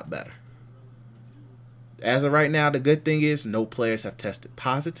this a lot better. As of right now, the good thing is no players have tested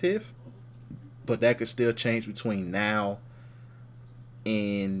positive, but that could still change between now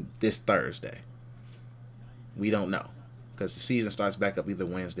and this Thursday. We don't know, because the season starts back up either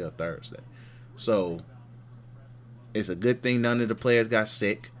Wednesday or Thursday. So it's a good thing none of the players got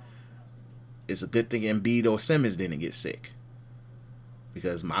sick. It's a good thing Embiid or Simmons didn't get sick,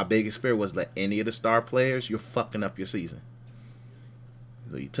 because my biggest fear was that any of the star players, you're fucking up your season.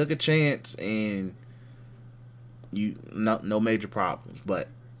 So you took a chance and no major problems, but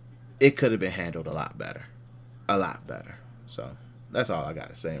it could have been handled a lot better. So that's all I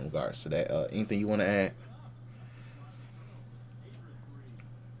got to say in regards to that. Anything you want to add?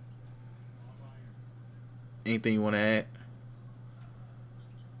 Anything you want to add?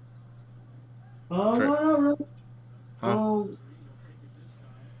 No, not really. Huh?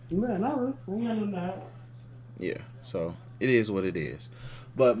 Yeah, not really. I ain't got nothing to add. Yeah, so it is what it is.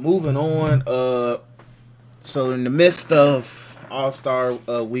 But moving on, so in the midst of All-Star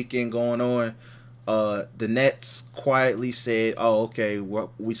weekend going on, the Nets quietly said, "Oh, okay,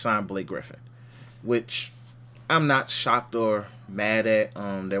 we signed Blake Griffin," which I'm not shocked or mad at.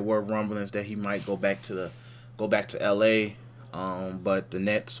 There were rumblings that he might go back to LA. But the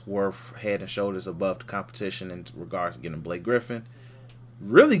Nets were head and shoulders above the competition in regards to getting Blake Griffin.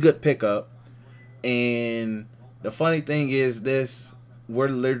 Really good pickup. And the funny thing is we're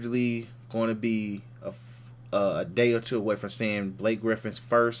literally going to be a day or two away from seeing Blake Griffin's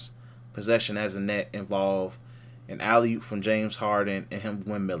first possession as a Net involve an alley-oop from James Harden and him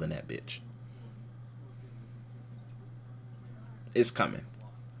windmilling that bitch. It's coming.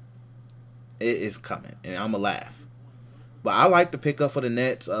 It is coming. And I'm going to laugh. But I like the pickup for the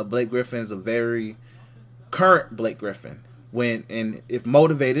Nets. Blake Griffin's a very current Blake Griffin. If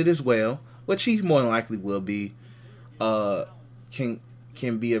motivated as well, which he more than likely will be, can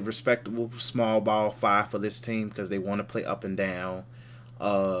be a respectable small ball 5 for this team because they want to play up and down.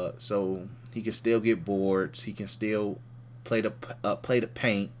 So he can still get boards. He can still play the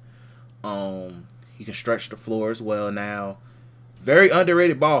paint. He can stretch the floor as well now. Very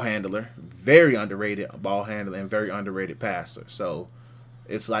underrated ball handler. Very underrated ball handler and very underrated passer. So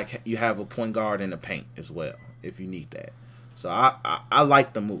it's like you have a point guard in the paint as well if you need that. So I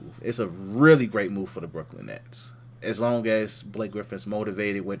like the move. It's a really great move for the Brooklyn Nets. As long as Blake Griffin's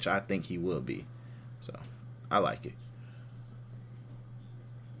motivated, which I think he will be. So I like it.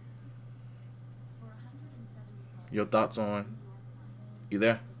 Your thoughts on... You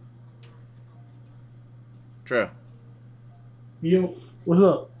there? Trell. Yo, what's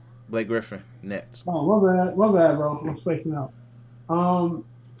up? Blake Griffin, Nets. Oh, my bad, bro. I'm spacing out.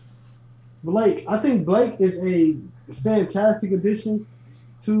 Blake, I think Blake is a fantastic addition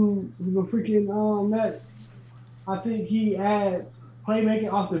to the freaking Nets. I think he adds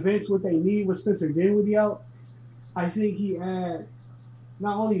playmaking off the bench, what they need with Spencer Dinwiddie out. I think he adds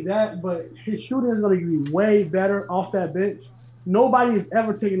not only that, but his shooting is going to be way better off that bench. Nobody has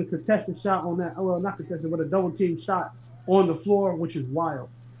ever taken a contested shot on that. Well, not contested, but a double team shot on the floor, which is wild.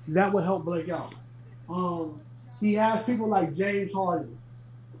 That would help Blake out. He has people like James Harden,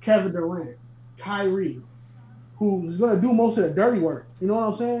 Kevin Durant, Kyrie, who's going to do most of the dirty work. You know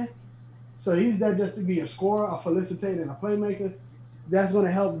what I'm saying? So he's there just to be a scorer, a felicitator, and a playmaker. That's going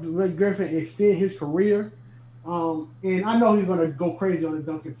to help Blake Griffin extend his career. And I know he's going to go crazy on the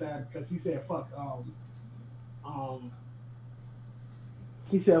dunking side because he said fuck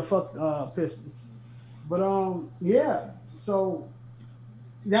Pistons. But yeah, so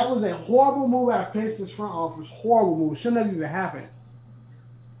that was a horrible move out of Pistons front office. Horrible move. Shouldn't have even happened.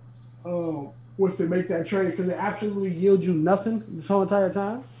 Was to make that trade because it absolutely yields you nothing this whole entire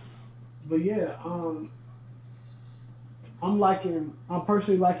time. But yeah, I'm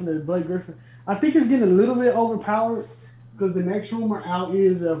personally liking the Blake Griffin. I think it's getting a little bit overpowered because the next rumor out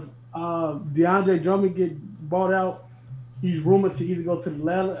is if DeAndre Drummond get bought out, he's rumored to either go to the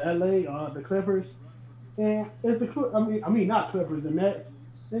LA or the Clippers. And if not Clippers, the Nets.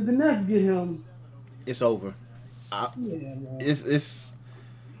 If the Nets get him, it's over. It's.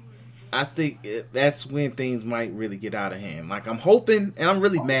 I think that's when things might really get out of hand. Like I'm hoping, and I'm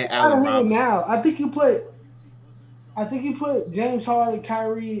really mad. Allen Robinson. Now, I think you put James Harden,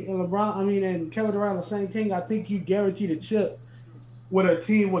 Kyrie, and LeBron. And Kevin Durant on the same team. I think you guaranteed a chip with a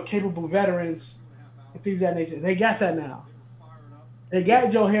team with capable veterans and things of that nature. They got that now. They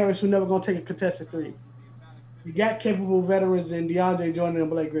got Joe Harris, who's never gonna take a contested three. You got capable veterans in DeAndre Jordan and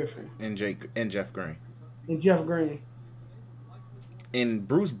Blake Griffin. And Jeff Green. And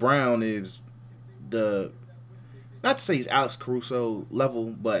Bruce Brown is not to say he's Alex Caruso level,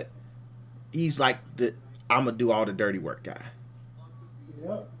 but he's like the I'm gonna do all the dirty work guy.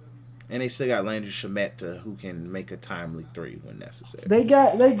 Yep. And they still got Landry Shamet who can make a timely three when necessary. They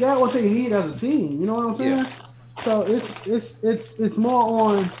got what they need as a team. You know what I'm saying? Yeah. So it's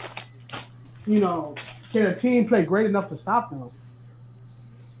more on, can a team play great enough to stop them?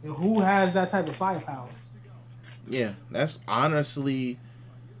 And who has that type of firepower? Yeah, that's honestly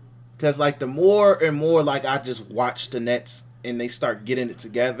because like the more and more like I just watch the Nets and they start getting it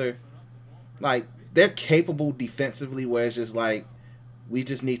together, like they're capable defensively where it's just like we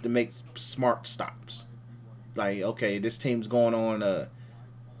just need to make smart stops. Like, okay, this team's going on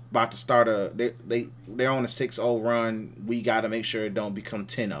about to start they're on a 6-0 run. We got to make sure it don't become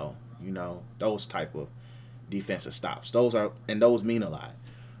 10-0, those type of defensive stops. Those mean a lot.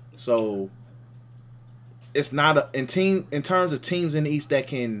 So it's not in terms of teams in the East that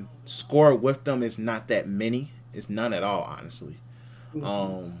can score with them. It's not that many. It's none at all, honestly.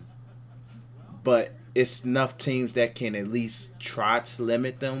 Mm-hmm. But it's enough teams that can at least try to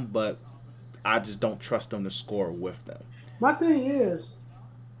limit them. But I just don't trust them to score with them. My thing is,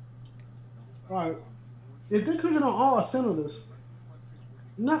 all right, if they're clicking on all cylinders,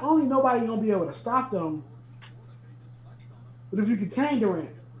 not only nobody gonna be able to stop them, but if you contain Durant,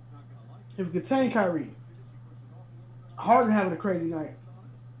 if you contain Kyrie. Harden having a crazy night.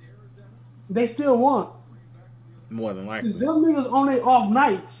 They still won. More than likely. Them niggas on their off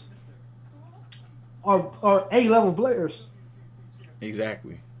nights are A-level players.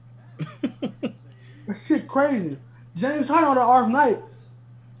 Exactly. That shit crazy. James Harden on the off night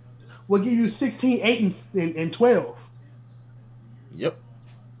will give you 16, 8, and 12. Yep.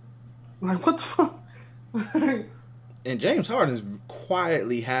 Like, what the fuck? And James Harden's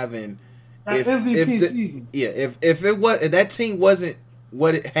quietly having An MVP season. Yeah, if that team wasn't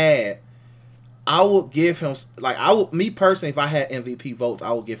what it had, I would give him me personally, if I had MVP votes,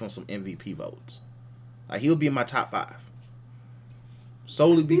 I would give him some MVP votes. Like, he would be in my top 5.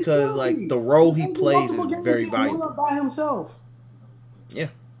 Solely because like the role he plays is very valuable. By himself. Yeah.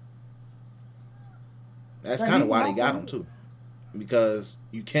 That's kind of why they got him too. Because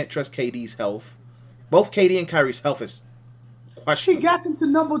you can't trust KD's health. Both KD and Kyrie's health is questionable. He got them to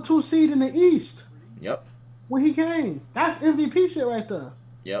number 2 seed in the East. Yep. When he came. That's MVP shit right there.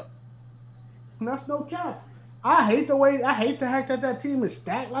 Yep. And that's no cap. I hate the fact that team is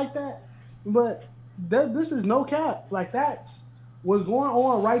stacked like that. But this is no cap. Like, that's what's going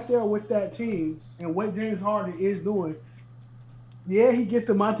on right there with that team and what James Harden is doing. Yeah, he gets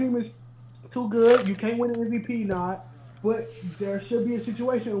my team is too good. You can't win an MVP not. But there should be a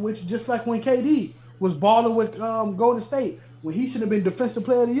situation in which, just like when KD was balling with Golden State, when he should have been Defensive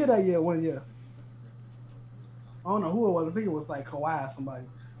Player of the Year that year, 1 year. I don't know who it was. I think it was like Kawhi or somebody.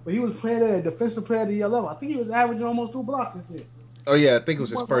 But he was playing at a Defensive Player of the Year level. I think he was averaging almost 2 blocks this year. Oh, yeah. I think it was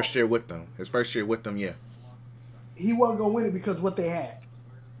his first year with them. Yeah. He wasn't going to win it because of what they had.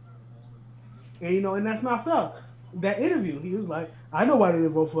 And, and that's not fair. That interview, he was like, I know why they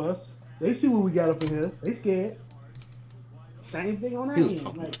didn't vote for us. They see what we got up in here. They scared. Same thing on that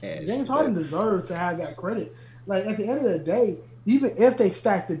end. Like, James Harden deserves to have that credit. Like, at the end of the day, even if they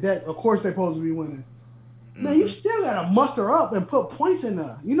stack the deck, of course they're supposed to be winning. Mm-hmm. Man, you still got to muster up and put points in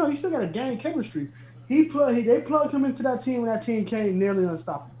there. You still got to gain chemistry. They plugged him into that team, and that team came nearly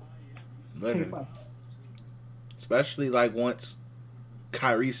unstoppable. Especially, like, once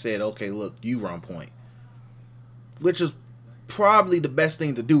Kyrie said, okay, look, you run point. Which is probably the best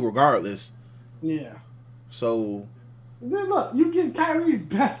thing to do regardless. Yeah. So... Then look, you get Kyrie's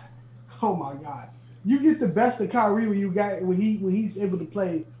best. Oh my God, you get the best of Kyrie when he's able to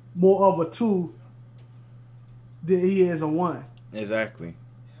play more of a 2 than he is a 1. Exactly.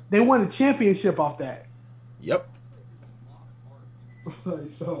 They won a championship off that. Yep.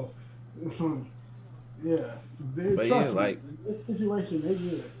 So, yeah. But yeah, like this situation, they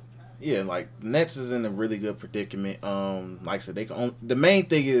good. Yeah, like Nets is in a really good predicament. Like I said, the main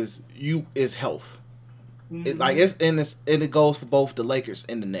thing is health. Mm-hmm. It goes for both the Lakers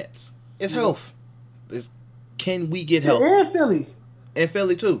and the Nets. It's health. Can we get health? And Philly. And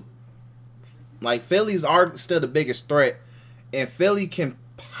Philly too. Like, Phillies are still the biggest threat, and Philly can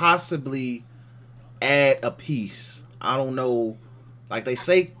possibly add a piece. I don't know. Like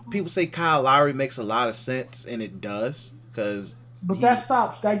people say Kyle Lowry makes a lot of sense, and it does, because. But that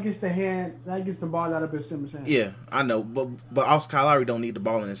stops. That gets the ball out of Ben Simmons' hand. Yeah, I know, but also Kyle Lowry don't need the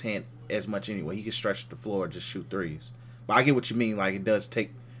ball in his hand as much anyway. He can stretch the floor and just shoot threes. But I get what you mean. Like, it does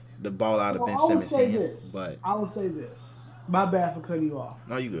take the ball out of Ben Simmons' hand. But I would say this. My bad for cutting you off.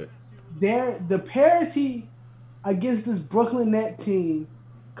 No, you good. The parity against this Brooklyn Nets team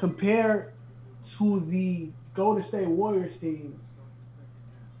compared to the Golden State Warriors team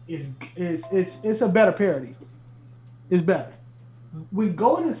it's a better parity. It's better. When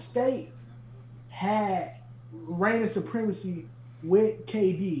Golden State had reign of supremacy with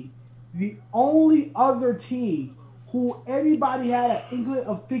KD, the only other team who anybody had an inkling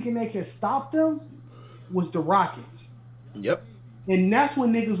of thinking they could stop them was the Rockets. Yep. And that's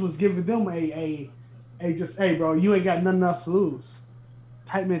when niggas was giving them a hey bro, you ain't got nothing else to lose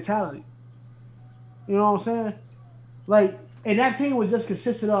type mentality. You know what I'm saying? Like, and that team was just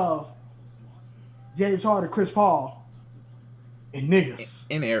consisted of James Harden, Chris Paul, and niggas.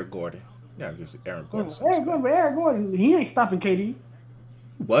 And Eric Gordon. Yeah, I guess Eric Gordon. Eric Gordon, he ain't stopping KD. He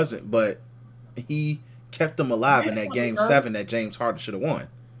wasn't, but he kept them alive in that game 7 that James Harden should have won.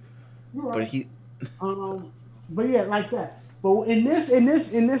 You're right. But he but yeah, like that. But in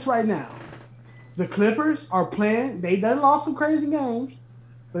this right now, the Clippers are playing. They done lost some crazy games,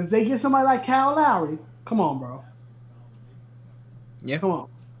 but if they get somebody like Kyle Lowry, come on, bro. Yeah, come on.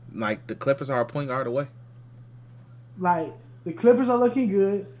 Like, the Clippers are a point guard away. Like, the Clippers are looking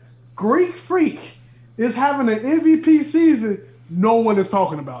good. Greek Freak is having an MVP season. No one is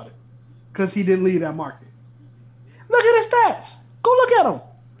talking about it because he didn't lead that market. Look at his stats. Go look at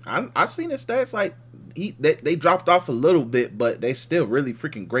him. I've seen his stats. Like, they dropped off a little bit, but they still really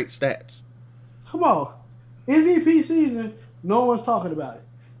freaking great stats. Come on. MVP season, no one's talking about it.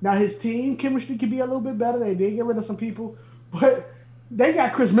 Now his team chemistry could be a little bit better. They did get rid of some people, but they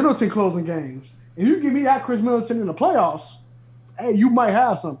got Chris Middleton closing games. And you give me that Chris Middleton in the playoffs, hey, you might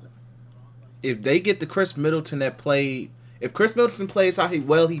have something. If they get the Chris Middleton that played, if Chris Middleton plays how he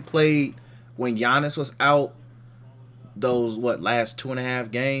played when Giannis was out, those last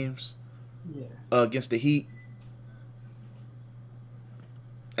 2.5 games against the Heat.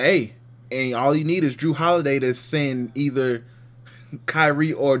 Hey, and all you need is Drew Holiday to send either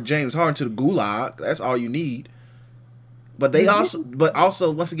Kyrie or James Harden to the gulag. That's all you need. But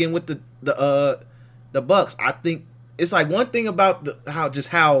also once again with the Bucks, I think it's like one thing about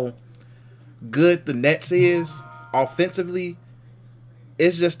how good the Nets is offensively.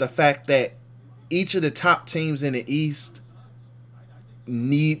 It's just the fact that each of the top teams in the East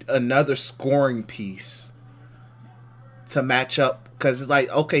need another scoring piece to match up. Because it's like,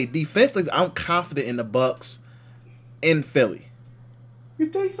 okay, defensively, I'm confident in the Bucks in Philly. You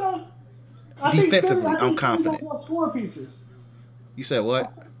think so? Defensively, I think I'm confident. Philly got no scoring pieces. You said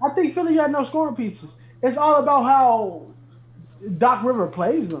what? I think Philly got no scoring pieces. It's all about how Doc River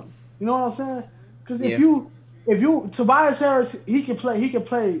plays them. You know what I'm saying? Because if you Tobias Harris, he can play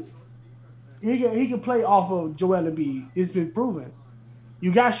off of Joel Embiid. It's been proven.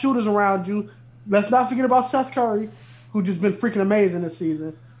 You got shooters around you. Let's not forget about Seth Curry, who just been freaking amazing this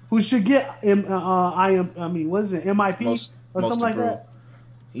season. Who should get MIP or something like that?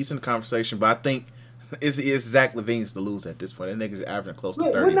 He's in the conversation, but I think it's Zach LaVine's to lose at this point. That nigga's averaging close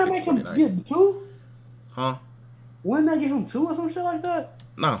to 30. Wouldn't that make him get 2? Huh? Wouldn't that give him 2 or some shit like that?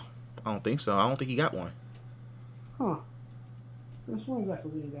 No, I don't think so. I don't think he got one. Huh. That's when Zach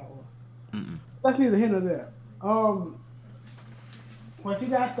LaVine got one. That's neither here nor there. Once you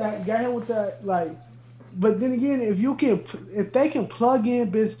got that, you got him with that, like. But then again, if they can plug in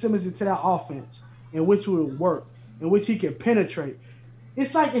Ben Simmons into that offense, in which will work, in which he can penetrate,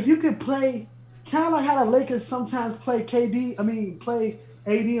 it's like if you could play, kind of like how the Lakers sometimes play AD and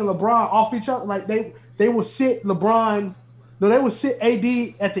LeBron off each other. Like they will sit LeBron, they would sit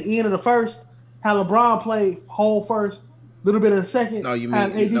AD at the end of the first, have LeBron play whole first, little bit of the second. No, you mean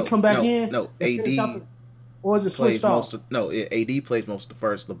have AD come back in. No, AD. Or is it plays most of AD plays most of the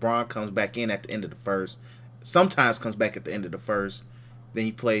first. LeBron comes back in at the end of the first. Sometimes comes back at the end of the first. Then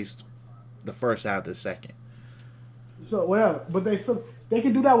he plays the first out of the second. So whatever, but they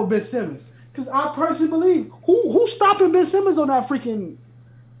can do that with Ben Simmons. Because I personally believe who's stopping Ben Simmons on that Brooklyn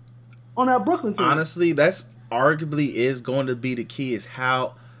team. Honestly, that's arguably is going to be the key. Is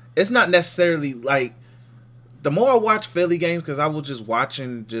how it's not necessarily like the more I watch Philly games, because I was just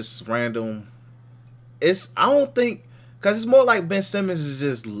watching just random. I don't think, because it's more like Ben Simmons is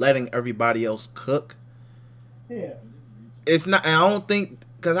just letting everybody else cook. Yeah. It's not, and I don't think,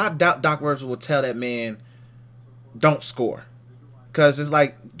 because I doubt Doc Rivers will tell that man, don't score. Because it's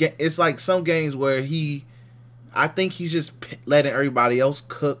like some games where I think he's just letting everybody else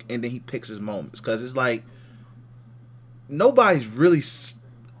cook and then he picks his moments. Because it's like, nobody's really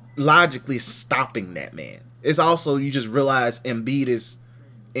logically stopping that man. It's also, you just realize Embiid is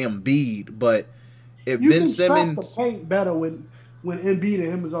Embiid, but if you Ben Simmons the paint better when Embiid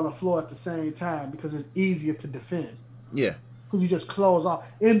and him is on the floor at the same time because it's easier to defend. Yeah, because you just close off.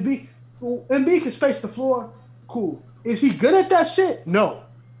 Embiid can space the floor. Cool. Is he good at that shit? No.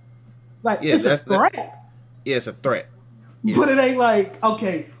 Like it's a threat. It's a threat. Yeah. But it ain't like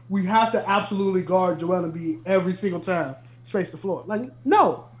okay, we have to absolutely guard Joel Embiid every single time space the floor. Like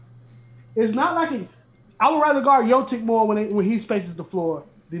no, it's not like I would rather guard Jokic more when he spaces the floor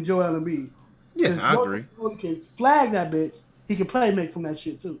than Joel Embiid. Yeah, I agree. He can flag that bitch. He can play make from that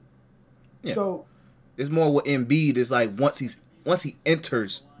shit too. Yeah. So it's more with Embiid is like once he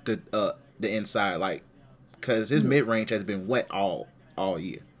enters the inside, like because his mid range has been wet all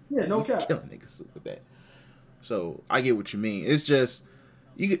year. Yeah, no cap. Killing niggas with that. So I get what you mean. It's just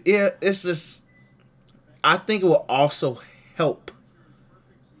it's just I think it will also help.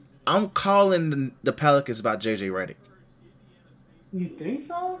 I'm calling the Pelicans about JJ Redick. You think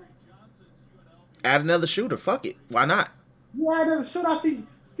so? Add another shooter. Fuck it. Why not? You add another shooter. I think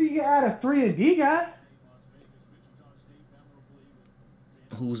you can add a 3-and-D guy.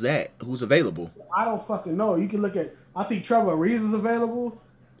 Who's that? Who's available? I don't fucking know. You can look at. I think Trevor Reeves is available.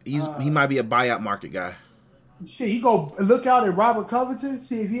 He might be a buyout market guy. Shit, you go look out at Robert Covington.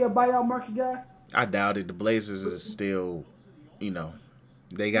 See if he a buyout market guy. I doubt it. The Blazers is still,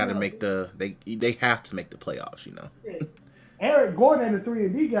 they got to make they have to make the playoffs. Yeah. Eric Gordon ain't a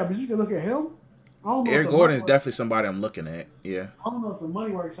 3-and-D guy, but you can look at him. I don't know. Eric Gordon is definitely somebody I'm looking at. Yeah. I don't know if the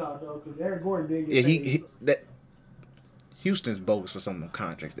money works out though, because Eric Gordon didn't get. Houston's bogus for some of the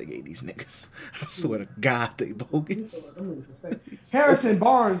contracts they gave these niggas. I swear to God, they bogus. Harrison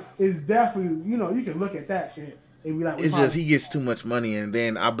Barnes is definitely, you can look at that shit and be like, it's just he gets too much money, and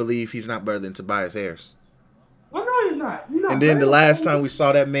then I believe he's not better than Tobias Harris. I know he's not. And then the last time we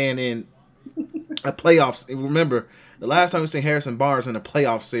saw that man in a playoffs, remember the last time we seen Harrison Barnes in a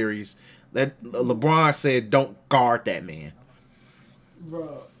playoff series, that LeBron said, "Don't guard that man."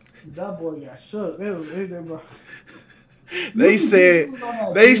 Bro, that boy got shook. They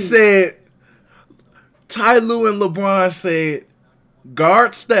said Ty Lue and LeBron said,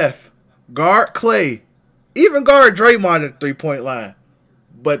 guard Steph, guard Clay, even guard Draymond at the 3-point line.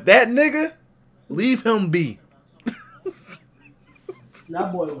 But that nigga, leave him be.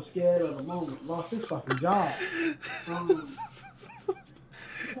 That boy was scared of the moment. Lost his fucking job.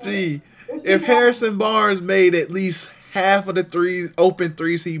 Gee, if Harrison Barnes made at least half of the open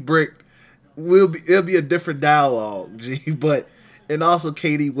threes he bricked, it'll be a different dialogue, G. And also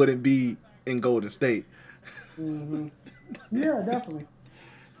KD wouldn't be in Golden State. Mm-hmm. Yeah, definitely.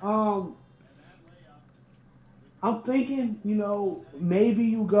 I'm thinking, maybe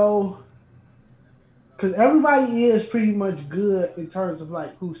you go, because everybody is pretty much good in terms of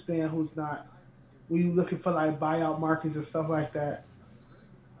like who's staying, who's not. When you looking for like buyout markets and stuff like that,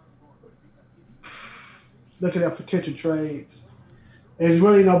 looking at potential trades, there's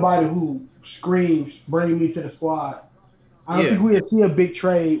really nobody who screams, "Bring me to the squad." I don't think we'll see a big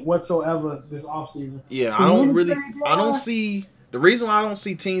trade whatsoever this offseason. Yeah, I don't see the reason why I don't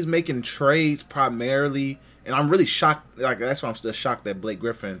see teams making trades primarily, and I'm really shocked. Like that's why I'm still shocked that Blake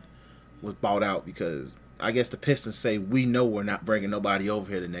Griffin was bought out, because I guess the Pistons say we know we're not bringing nobody over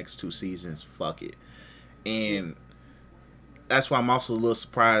here the next 2 seasons. Fuck it, and that's why I'm also a little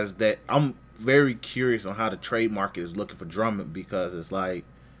surprised that I'm very curious on how the trade market is looking for Drummond, because it's like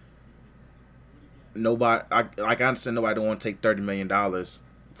nobody. I understand nobody don't want to take $30 million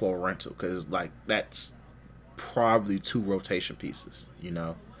for a rental, because like that's probably 2 rotation pieces,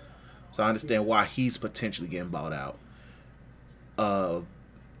 So I understand why he's potentially getting bought out.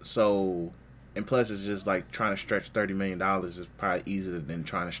 So, and plus it's just like trying to stretch $30 million is probably easier than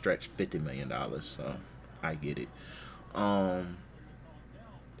trying to stretch $50 million. So I get it.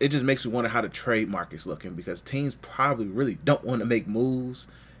 It just makes me wonder how the trade market's looking, because teams probably really don't want to make moves,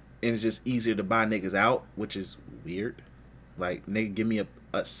 and it's just easier to buy niggas out, which is weird. Like, nigga, give me a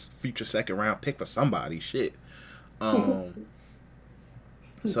future 2nd round pick for somebody. Shit. So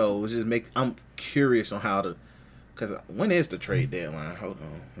it just I'm curious on how to. Because when is the trade deadline? Hold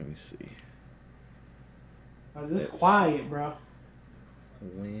on. Let me see. It's quiet, bro.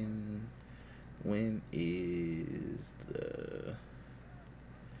 When is the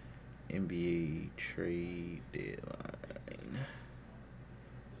NBA trade deadline?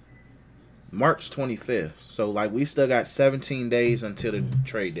 March 25th. So, like, we still got 17 days until the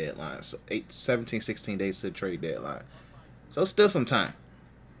trade deadline. So, 16 days to the trade deadline. So, still some time.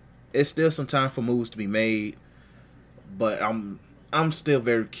 It's still some time for moves to be made. But I'm still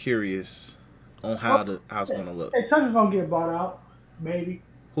very curious on how it's going to look. Hey, Tucker's going to get bought out. Maybe.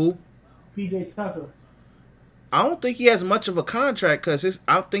 Who? PJ Tucker. I don't think he has much of a contract, because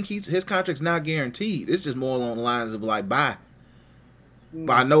I think his contract's not guaranteed. It's just more along the lines of like, bye.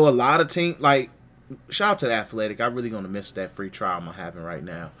 But I know a lot of teams, like, shout out to the Athletic. I'm really going to miss that free trial I'm having right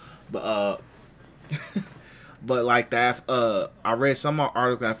now. But but like I read some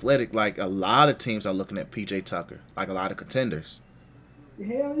articles on Athletic, like a lot of teams are looking at PJ Tucker, like a lot of contenders.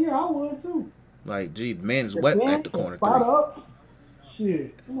 Hell yeah, I would too. Like, gee, the man is wet at the corner. Spot up.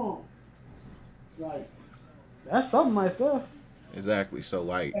 Shit, come on. Like, that's something right there. Exactly. So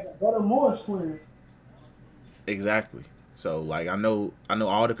like, a better Morris twin. Exactly. So like, I know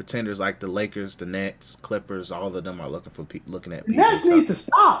all the contenders, like the Lakers, the Nets, Clippers, all of them are looking at. The Nets need to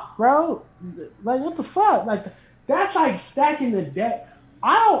stop, bro. Like, what the fuck? Like, that's like stacking the deck.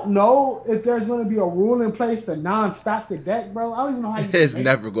 I don't know if there's going to be a rule in place to non-stack the deck, bro. I don't even know how you. It's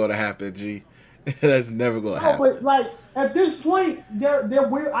never going to happen, G. That's never going to happen. But like at this point, they're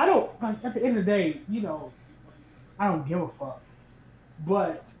weird. I don't like. At the end of the day, I don't give a fuck.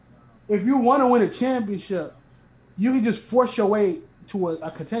 But if you want to win a championship, you can just force your way to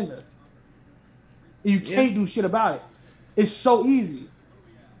a contender. You can't do shit about it. It's so easy.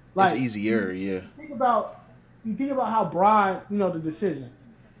 Like, it's easier, yeah. You think about how Bron, the decision.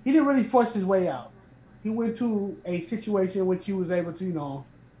 He didn't really force his way out. He went to a situation in which he was able to,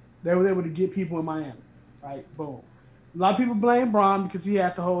 they were able to get people in Miami. Right? Boom. A lot of people blame Bron because he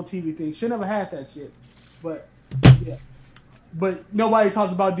had the whole TV thing. Should never had that shit. But, yeah. But nobody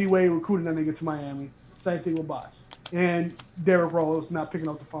talks about D-Wade recruiting that nigga to Miami. Same thing with Bosh. And Derrick Rose not picking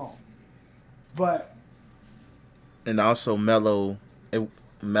up the phone. But And also Melo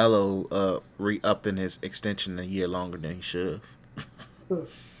re-upping his extension a year longer than he should. So,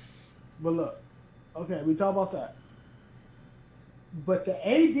 but look, okay, we talk about that. But the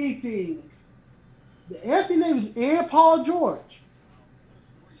AD thing, the Anthony Davis and Paul George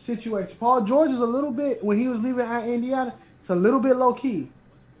situation. Paul George is a little bit, when he was leaving Indiana, it's a little bit low key.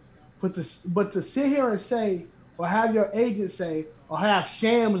 But to sit here and say, or have your agent say, or have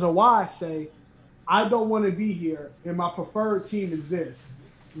Shams or Wise say, I don't want to be here, and my preferred team is this.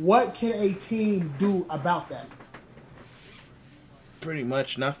 What can a team do about that? Pretty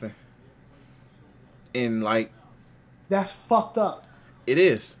much nothing. And like, that's fucked up. It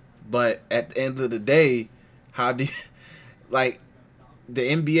is. But at the end of the day, how do you, like, the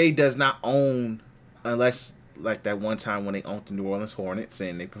NBA does not own, unless like that one time when they owned the New Orleans Hornets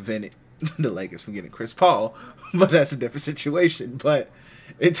and they prevented the Lakers from getting Chris Paul, but that's a different situation. But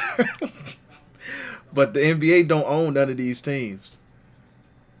it's but the NBA don't own none of these teams.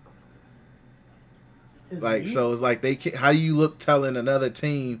 Like, so it's like they can't, how do you look telling another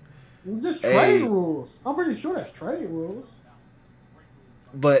team? Just trade rules. I'm pretty sure that's trade rules.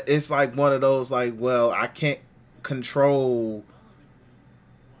 But it's like one of those like, well, I can't control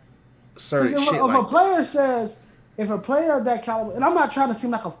certain shit. If a player says, if a player of that caliber, and I'm not trying to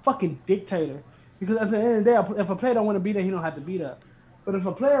seem like a fucking dictator, because at the end of the day, if a player don't want to be there, he don't have to be there. But if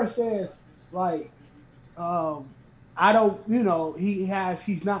a player says, like, I don't, you know,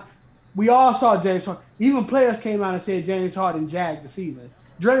 he's not. We all saw James Harden. Even players came out and said James Harden jagged the season.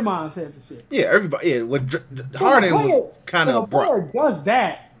 Draymond said the shit. Yeah, everybody. Yeah, Harden was kind of abrupt. Does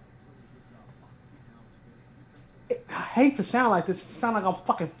that? I hate to sound like this. It sound like I'm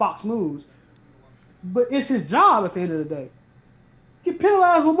fucking Fox News, but it's his job at the end of the day. Get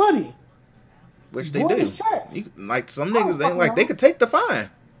penalized with money, which they do. Like some niggas, they could take the fine.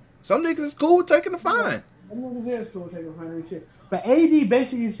 Some niggas is cool with taking the fine. Some niggas is cool with taking the fine and shit. But AD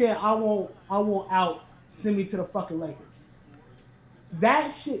basically said, "I won't out. Send me to the fucking Lakers."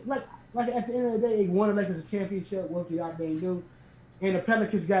 That shit, like at the end of the day, he won the Lakers a championship. What the out they do, and the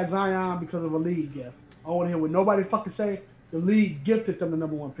Pelicans got Zion because of a league gift. I want to hear what nobody fucking say. The league gifted them the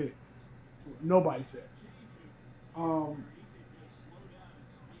number one pick. Nobody says.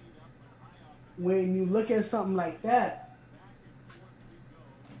 When you look at something like that,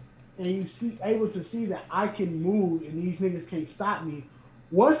 and you able to see that I can move and these niggas can't stop me,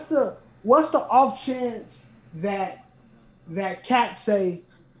 what's the off chance that Cat say,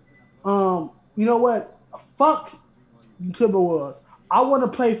 you know what? Fuck Timberwolves. I want to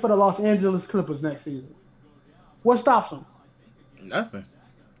play for the Los Angeles Clippers next season. What stops him? Nothing.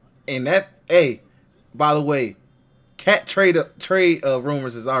 And that, hey, by the way, Cat trade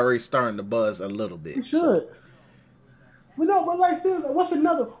rumors is already starting to buzz a little bit. It should. But no, but like, dude, what's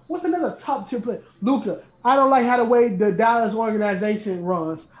another top tier player? Luka. I don't like how the way the Dallas organization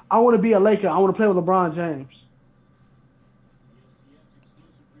runs. I want to be a Laker. I want to play with LeBron James.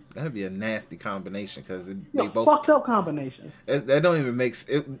 That'd be a nasty combination because they both fucked up combination. That don't even make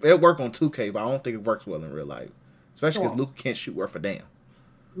it. It work on 2K, but I don't think it works well in real life, especially because Luka can't shoot worth a damn.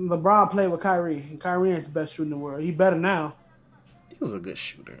 LeBron played with Kyrie, and Kyrie ain't the best shooter in the world. He better now. He was a good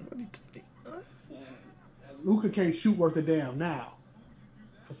shooter. Luka can't shoot worth a damn now,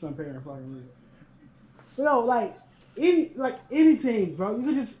 for some parent fucking reason. You know, like anything, bro. You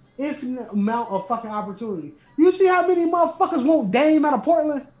could just infinite amount of fucking opportunity. You see how many motherfuckers want Dame out of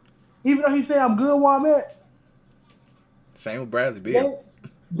Portland? Even though he say I'm good where I'm at. Same with Bradley Beal.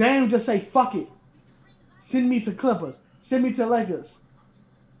 Dame just say, fuck it. Send me to Clippers. Send me to Lakers.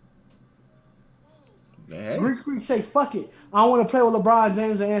 Hey. Greek Freak say, fuck it. I want to play with LeBron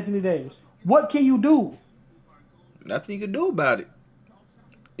James and Anthony Davis. What can you do? Nothing you can do about it.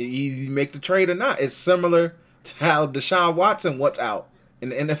 You make the trade or not. It's similar to how Deshaun Watson what's out in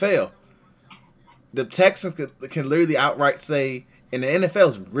the NFL. The Texans can literally outright say, and the NFL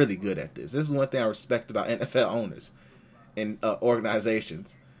is really good at this. This is one thing I respect about NFL owners and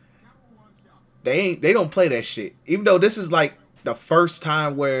organizations. They don't play that shit. Even though this is like the first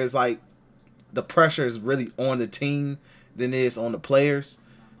time where it's like the pressure is really on the team than it is on the players.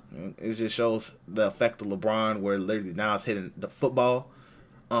 It just shows the effect of LeBron, where literally now it's hitting the football.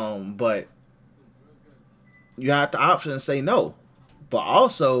 But you have the option to say no. But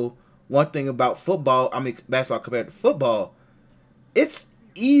also, one thing about basketball compared to football, it's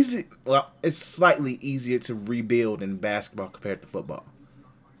easy. Well, it's slightly easier to rebuild in basketball compared to football.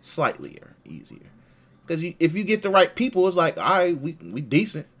 Slightly easier. Because if you get the right people, it's like, all right, we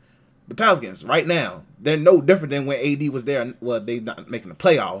decent. The Pelicans, right now, they're no different than when AD was there. Well, they're not making the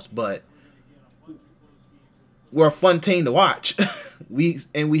playoffs, but we're a fun team to watch. We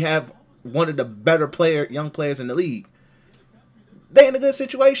have one of the better young players in the league. They in a good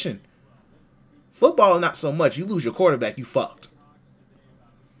situation. Football, not so much. You lose your quarterback, you fucked.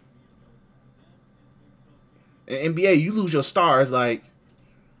 In NBA, you lose your stars, like,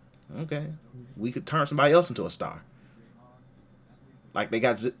 okay, we could turn somebody else into a star. Like they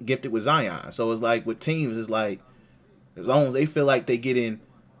got gifted with Zion. So it's like with teams, it's like as long as they feel like they get in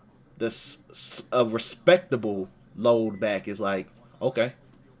a respectable load back, it's like, okay,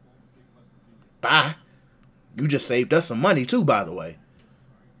 bye. You just saved us some money too, by the way.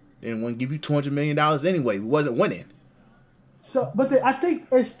 They didn't want to give you $200 million anyway. We wasn't winning. So, but I think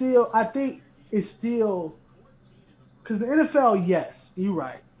it's still, because the NFL, yes, you're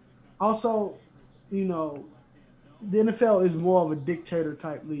right. Also, you know, the NFL is more of a dictator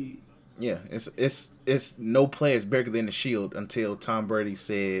type league. Yeah, it's no players bigger than the Shield until Tom Brady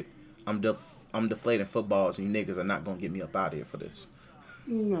said, I'm deflating footballs and you niggas are not gonna get me up out of here for this.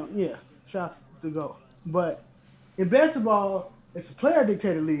 You know, yeah, shots to go. But in basketball, it's a player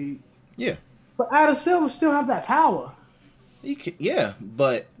dictated league. Yeah. But Adam Silver still has that power. Yeah,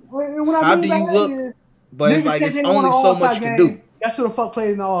 but when how do you look? But it's like it's only so much you can do. That's who the fuck played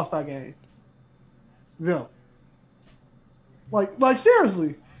in the All-Star game. Yeah. Like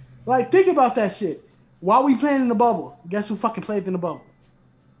seriously. Like, think about that shit. While we playing in the bubble, guess who fucking played in the bubble?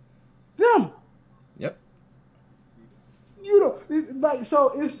 Them. Yep. You know,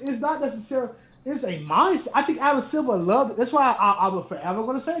 so it's not necessarily, it's a mindset. I think Adam Silver loved it. That's why I'm forever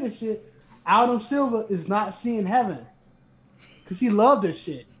going to say this shit. Adam Silver is not seeing heaven. Because he loved this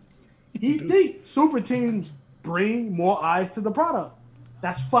shit. He thinks super teams bring more eyes to the product.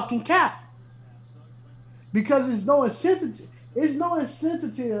 That's fucking cap. Because it's no incentive. It's no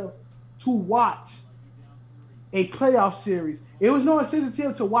incentive to watch a playoff series. It was no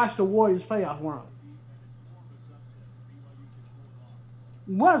incentive to watch the Warriors playoff run.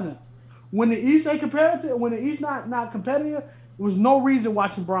 It wasn't. When the East ain't competitive, when the East not competitive, there was no reason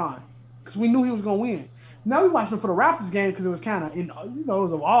watching Bron. Because we knew he was gonna win. Now we watched him for the Raptors game because it was kind of, it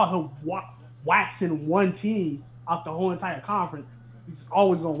was all him waxing one team out the whole entire conference. He's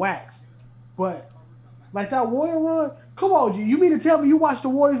always gonna wax. But like that Warrior run, come on, G. You mean to tell me you watched the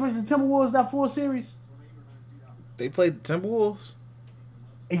Warriors versus the Timberwolves that full series? They played the Timberwolves?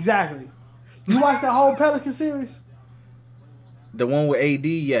 Exactly. You watched that whole Pelican series? The one with AD,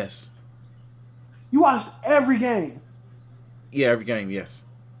 yes. You watched every game? Yeah, every game, yes.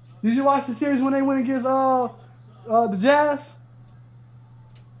 Did you watch the series when they went against the Jazz?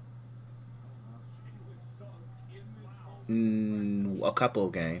 A couple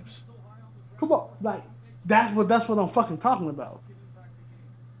of games. Come on, like that's what I'm fucking talking about.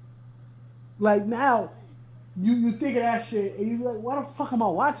 Like now, you think of that shit and you be like, why the fuck am I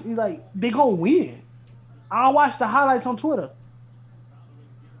watching? You're like, they gonna win. I'll watch the highlights on Twitter.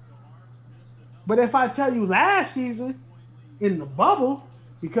 But if I tell you last season in the bubble,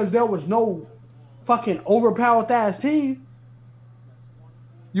 because there was no fucking overpowered ass team,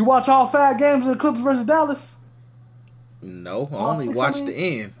 you watch all 5 games of the Clippers versus Dallas? No, I only watched the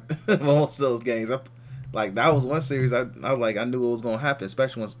end of most of those games. Like that was one series I was like, I knew it was gonna happen,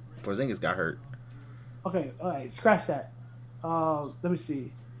 especially once Porzingis got hurt. Okay, all right, scratch that. Let me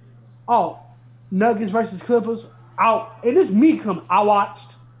see. Oh, Nuggets versus Clippers. Out, and this me come. I watched.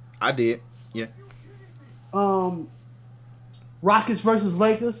 I did. Yeah. Rockets versus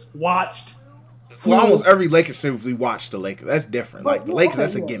Lakers. Watched. Well, almost every Lakers series we watched the Lakers. That's different. Like the Lakers,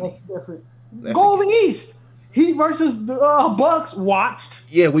 that's a gimme. That's different. Golden East. Heat versus the Bucks. Watched.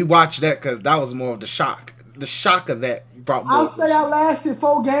 Yeah, we watched that because that was more of the shock. The shock of that brought more. I'll say I lasted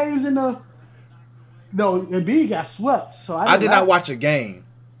 4 games in the. No, Embiid got swept. So I did not watch a game.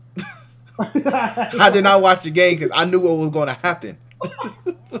 I did not watch the game because I knew what was going to happen.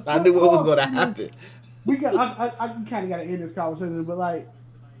 I knew what was going to happen. I kind of got to end this conversation, but like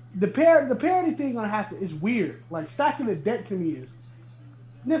the parity thing gonna happen is weird. Like stacking the deck to me is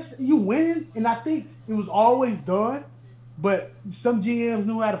this, you winning, and I think it was always done, but some GMs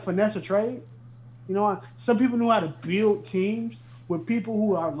knew how to finesse a trade. You know, some people knew how to build teams with people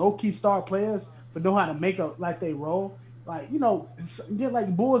who are low key star players, but know how to make a like they roll. Like get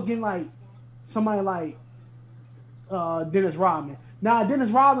like Bulls getting like somebody like Dennis Rodman. Now, Dennis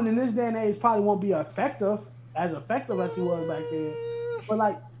Rodman in this day and age probably won't be as effective as he was back then. But,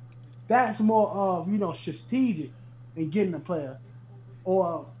 like, that's more of, strategic in getting a player.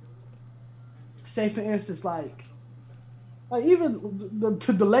 Or, say, for instance, like even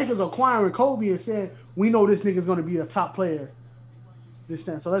the Lakers acquiring Kobe and saying, we know this nigga's going to be a top player this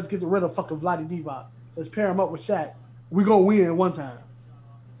time. So let's get rid of fucking Vlade Divac. Let's pair him up with Shaq. We're going to win one time.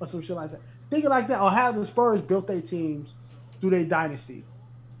 Or some shit like that. Thinking like that, or have the Spurs built their teams through their dynasty.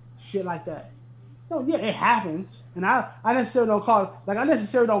 shit like that. No, yeah, it happens, and I necessarily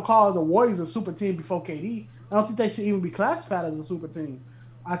don't call the Warriors a super team before KD. I don't think they should even be classified as a super team.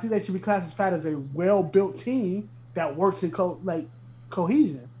 I think they should be classified as a well built team that works in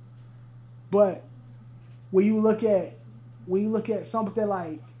cohesion. But when you look at something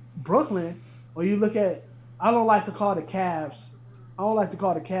like Brooklyn, or you look at, I don't like to call the Cavs. I don't like to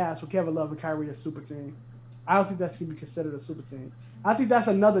call the Cavs for Kevin Love and Kyrie a super team. I don't think that should be considered a super team. I think that's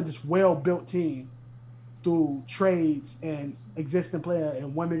another just well built team through trades and existing player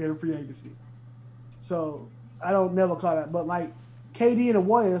and one nigga in free agency. So I don't never call that. But like KD and the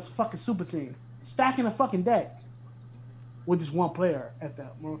Warriors, fucking super team, stacking a fucking deck with just one player at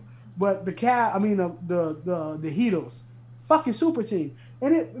that moment. But the Heatles, fucking super team.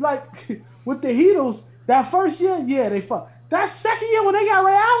 And it like with the Heatles, that first year, yeah, they fuck. That second year when they got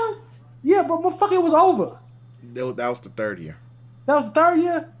Ray Allen, yeah, but motherfucker, it was over. That was the third year. That was the third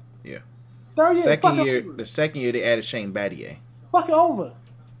year? Yeah. Third year. The second year they added Shane Battier. Fucking over.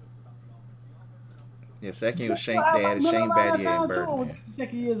 Yeah, second year was they added Shane Battier and Birdman.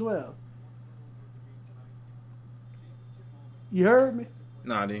 Second year as well. You heard me?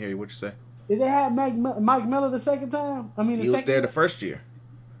 No, I didn't hear you. What you say? Did they have Mike Miller the second time? I mean, he was there the first year.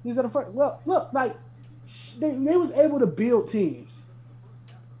 He was there the first. Well, look, like they was able to build teams.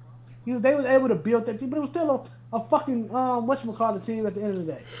 They was able to build that team, but it was still a fucking whatchamacallit team at the end of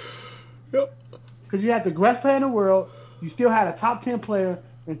the day. Yep. Because you had the best player in the world, you still had a top 10 player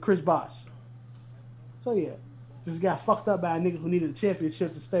in Chris Bosh. So yeah, just got fucked up by a nigga who needed a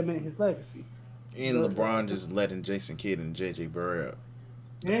championship to cement his legacy. And LeBron just letting Jason Kidd and JJ Barea.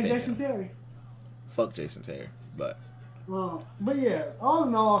 And Jason Terry. Fuck Jason Terry, but yeah, all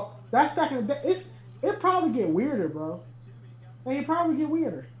in all, that's not gonna. It probably get weirder, bro. Like it probably get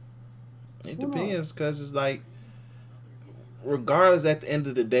weirder. It depends, cause it's like, regardless, at the end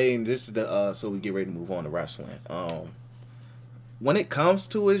of the day, and this is the so we get ready to move on to wrestling. When it comes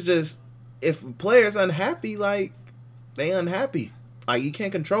to it, it's just if a player's unhappy, like they unhappy, like you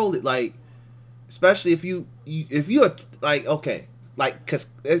can't control it, like especially if you are like okay, like cause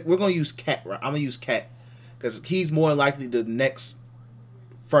we're gonna use Cat, right? I'm gonna use Cat, cause he's more likely the next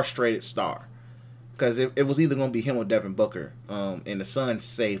frustrated star. Because it was either going to be him or Devin Booker. And the Suns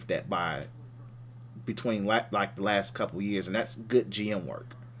saved that by between like the last couple of years. And that's good GM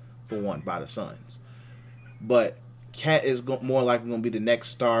work, for one, by the Suns. But Cat is more likely going to be the next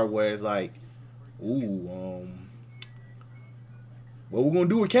star where it's like, ooh, what we going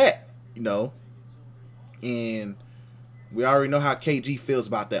to do with Cat? You know? And we already know how KG feels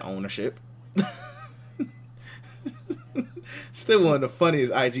about that ownership. Still one of the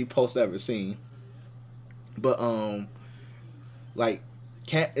funniest IG posts I've ever seen. But like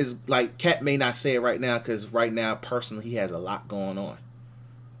Cat may not say it right now because right now personally he has a lot going on,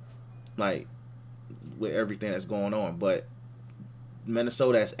 like with everything that's going on. But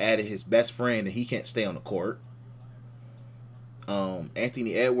Minnesota has added his best friend and he can't stay on the court.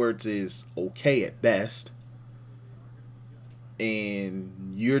 Anthony Edwards is okay at best,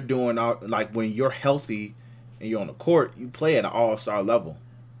 and you're doing all like when you're healthy and you're on the court, you play at an all-star level.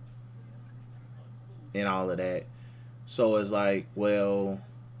 And all of that. So it's like, well,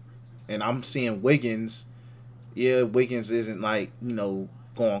 and I'm seeing Wiggins. Yeah, Wiggins isn't like,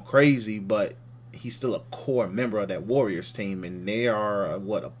 going crazy, but he's still a core member of that Warriors team, and they are a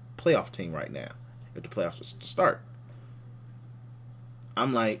playoff team right now. If the playoffs was to start.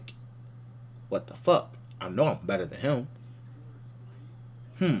 I'm like, what the fuck? I know I'm better than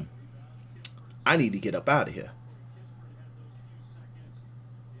him. I need to get up out of here.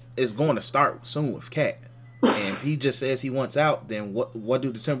 It's going to start soon with Cat. And if he just says he wants out, then what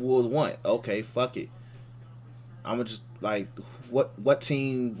do the Timberwolves want? Okay, fuck it. I'm going to just, like, what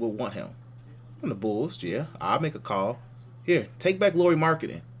team will want him? From the Bulls, yeah. I'll make a call. Here, take back Lauri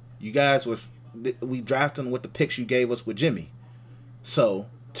Markkanen. You guys, we drafted him with the picks you gave us with Jimmy. So,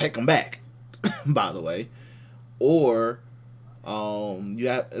 take him back, by the way. Or,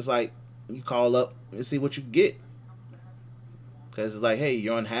 it's like, you call up and see what you get. Because it's like, hey,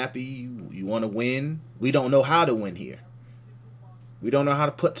 you're unhappy, you want to win. We don't know how to win here. We don't know how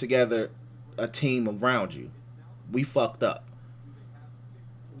to put together a team around you. We fucked up.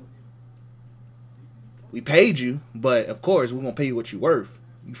 We paid you, but of course, we're going to pay you what you're worth.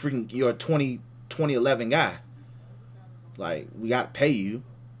 You're a 2011 guy. Like, we got to pay you.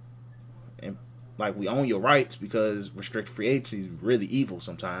 And, like, we own your rights because restricted free agency is really evil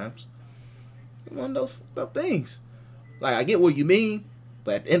sometimes. One of those things. Like, I get what you mean,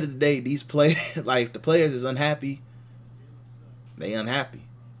 but at the end of the day, these players, like, if the players is unhappy, they unhappy.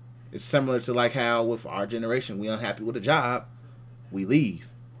 It's similar to, like, how with our generation, we unhappy with a job, we leave.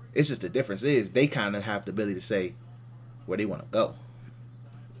 It's just the difference is they kind of have the ability to say where they want to go.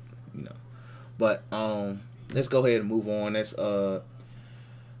 You know. But let's go ahead and move on. Let's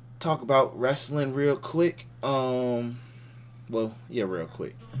talk about wrestling real quick. Real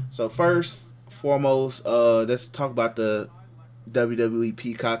quick. So first, foremost, let's talk about the WWE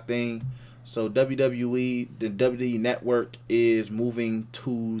Peacock thing. So the WWE Network is moving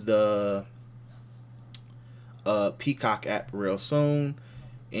to the Peacock app real soon,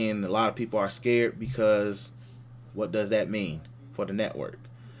 and a lot of people are scared because what does that mean for the network?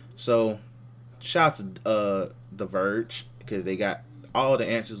 So shout out to The Verge because they got all the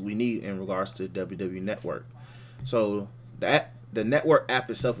answers we need in regards to WWE Network. So the network app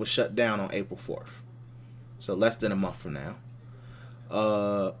itself was shut down on April 4th, so less than a month from now.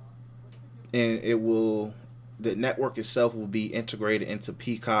 And the network itself will be integrated into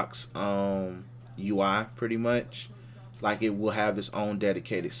Peacock's UI pretty much. Like it will have its own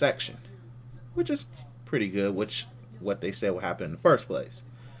dedicated section, which is pretty good, which what they said will happen in the first place.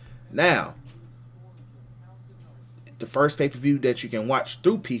 Now, the first pay-per-view that you can watch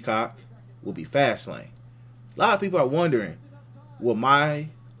through Peacock will be Fastlane. A lot of people are wondering, will my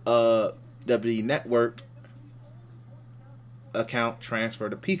WWE Network account transfer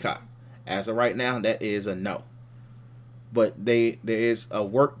to Peacock? As of right now, that is a no. But they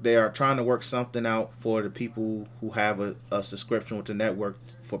are trying to work something out for the people who have a subscription with the network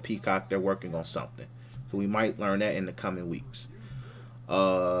for Peacock. They're working on something. So we might learn that in the coming weeks.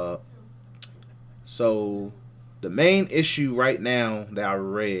 So the main issue right now that I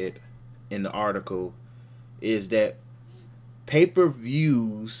read in the article is that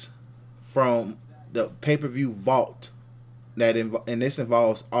pay-per-views from the pay-per-view vault and this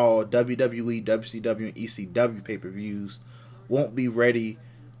involves all WWE, WCW, and ECW pay-per-views won't be ready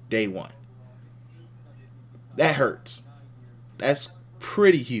day one. That hurts. That's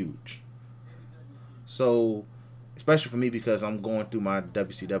pretty huge. So, especially for me because I'm going through my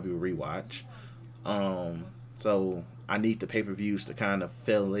WCW rewatch. So I need the pay-per-views to kind of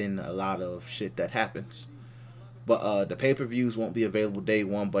fill in a lot of shit that happens. But the pay-per-views won't be available day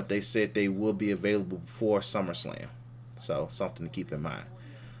one, but they said they will be available before SummerSlam. So something to keep in mind.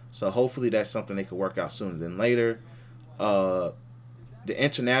 So hopefully that's something they can work out sooner than later. The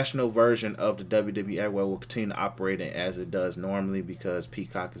international version of the WWE will continue to operate as it does normally because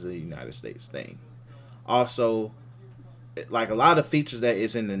Peacock is a United States thing. Also, like a lot of features that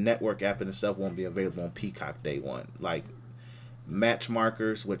is in the network app in itself won't be available on Peacock day one. Like match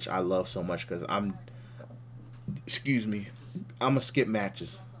markers, which I love so much because I'm gonna skip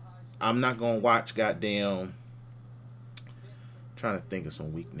matches. I'm not gonna watch goddamn. Trying to think of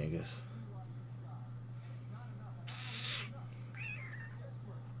some weak niggas.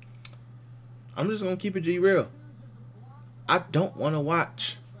 I'm just gonna keep it G real. I don't want to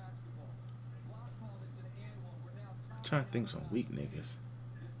watch. Trying to think of some weak niggas.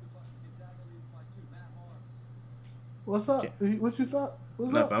 What's up? What you thought?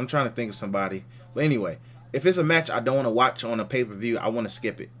 What's Nothing. up? I'm trying to think of somebody. But anyway, if it's a match I don't want to watch on a pay-per-view, I want to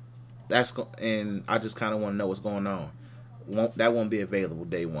skip it. And I just kind of want to know what's going on. That won't be available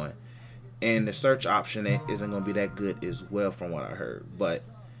day one. And the search option isn't going to be that good as well from what I heard. But,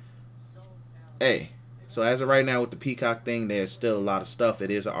 hey, so as of right now with the Peacock thing, there's still a lot of stuff. It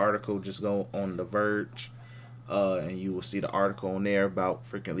is an article. Just go on The Verge, and you will see the article on there about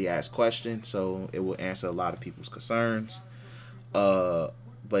frequently asked questions. So it will answer a lot of people's concerns. But,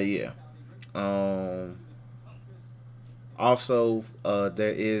 yeah. Also,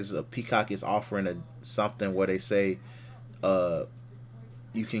 there is Peacock is offering something where they say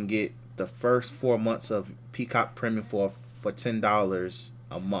you can get the first 4 months of Peacock Premium for $10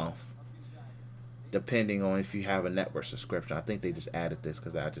 a month, depending on if you have a network subscription. I think they just added this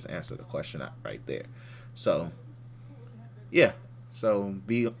because I just answered the question right there. So, yeah. So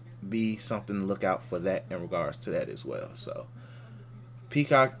be something to look out for that in regards to that as well. So,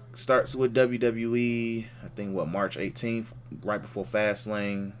 Peacock starts with WWE, I think, March 18th, right before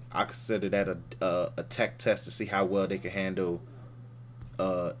Fastlane. I consider that a tech test to see how well they can handle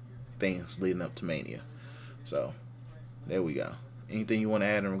things leading up to Mania. So, there we go. Anything you want to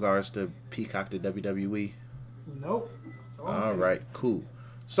add in regards to Peacock to WWE? Nope. All right, cool.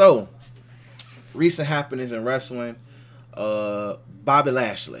 So, recent happenings in wrestling. Bobby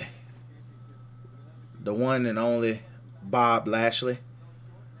Lashley. The one and only Bob Lashley.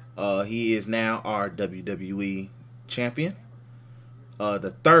 He is now our WWE champion.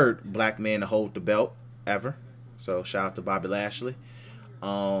 The third black man to hold the belt ever. So shout out to Bobby Lashley.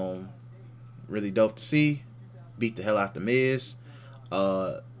 Really dope to see. Beat the hell out the Miz.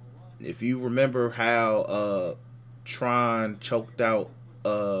 If you remember how Tron choked out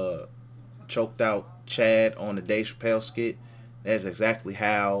choked out Chad on the Dave Chappelle skit, that's exactly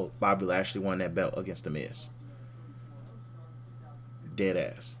how Bobby Lashley won that belt against The Miz. Dead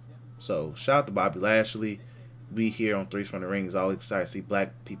ass. So shout out to Bobby Lashley. We here on Threes from the Ring is always excited to see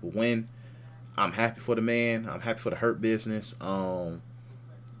black people win. I'm happy for the man. I'm happy for the Hurt Business. Long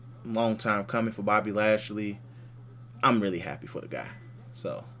time coming for Bobby Lashley. I'm really happy for the guy.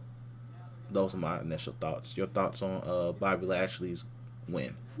 So those are my initial thoughts. Your thoughts on Bobby Lashley's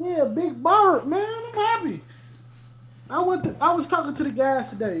win? Yeah, big Bart, man. I'm happy. I was talking to the guys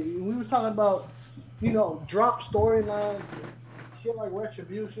today, and we was talking about, drop storylines, shit like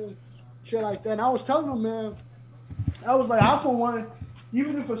Retribution, shit like that. And I was telling them, man, I was like, I for one,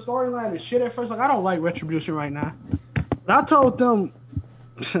 even if a storyline is shit at first, like I don't like Retribution right now. But I told them,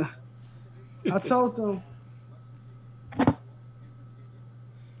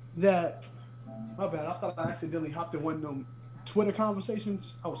 that, my bad, I thought I accidentally hopped in one of them Twitter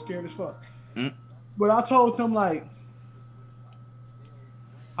conversations. I was scared as fuck. But I told them, like,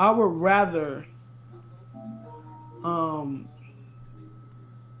 I would rather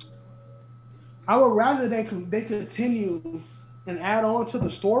they continue and add on to the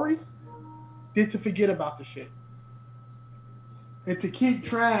story than to forget about the shit. And to keep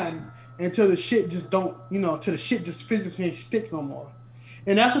trying until the shit just don't, till the shit just physically ain't stick no more.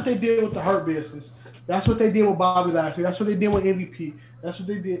 And that's what they did with the Hurt Business. That's what they did with Bobby Lashley. That's what they did with MVP. That's what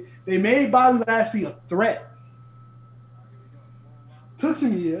they did. They made Bobby Lashley a threat. Took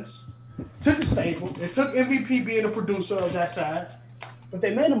some years. Took a staple. It took MVP being the producer of that side. But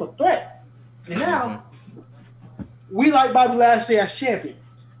they made him a threat. And now, we like Bobby Lashley as champion.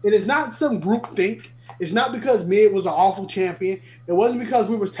 It is not some group think. It's not because Mid was an awful champion. It wasn't because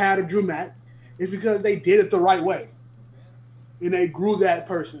we was tired of Drew Mack. It's because they did it the right way. And they grew that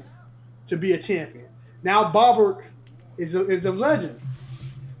person to be a champion. Now Bobber is a legend.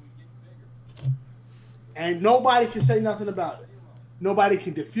 And nobody can say nothing about it. Nobody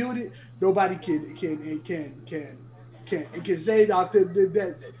can defute it. Nobody can say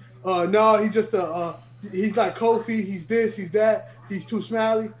that no, he's just he's like Kofi, he's this, he's that, he's too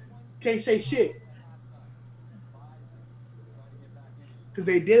smiley. Can't say shit. Because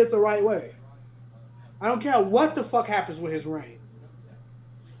they did it the right way. I don't care what the fuck happens with his reign.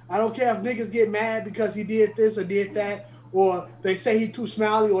 I don't care if niggas get mad because he did this or did that, or they say he too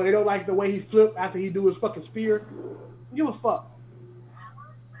smiley, or they don't like the way he flipped after he do his fucking spear. I don't give a fuck.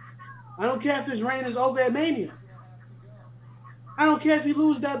 I don't care if his reign is over at Mania. I don't care if he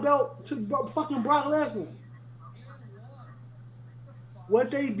lose that belt to fucking Brock Lesnar.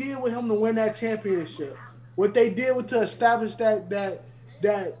 What they did with him to win that championship, what they did with to establish that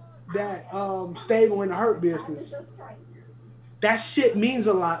stable in the Hurt Business, that shit means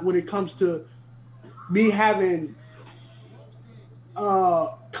a lot when it comes to me having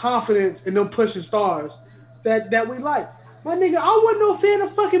confidence in them pushing stars that we like. My nigga, I wasn't no fan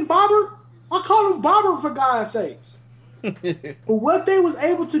of fucking Bobber. I call him Bobber for God's sakes. But what they was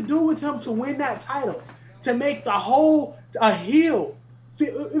able to do with him to win that title, to make the whole a heel,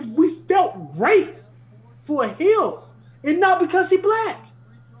 we felt great for a heel. And not because he black.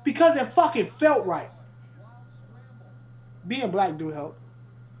 Because it fucking felt right. Being black do help.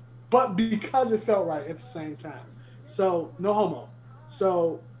 But because it felt right at the same time. So, no homo.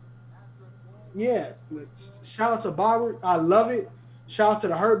 So, yeah. Shout out to Bobber. I love it. Shout out to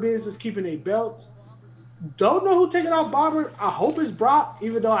the Hurt Business keeping their belts. Don't know who taking out Bobber. I hope it's Brock,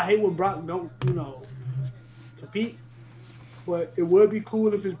 even though I hate when Brock don't, compete. But it would be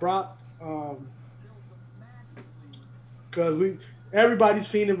cool if it's Brock. Because everybody's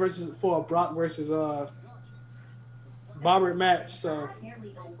fiending for a Brock versus Bobber match, so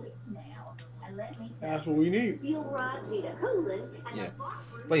that's what we need. Yeah,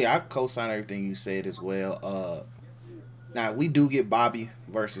 but yeah, I co-sign everything you said as well. Now we do get Bobby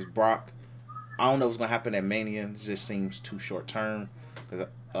versus Brock. I don't know what's gonna happen at Mania. It just seems too short term,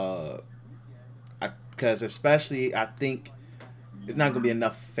 because especially I think it's not gonna be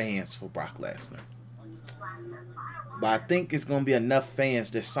enough fans for Brock Lesnar. But I think it's gonna be enough fans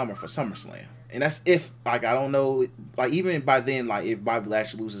this summer for SummerSlam. And that's if, I don't know, even by then, if Bobby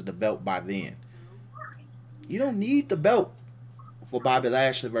Lashley loses the belt by then, you don't need the belt for Bobby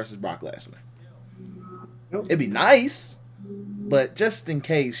Lashley versus Brock Lesnar. Nope. It'd be nice, but just in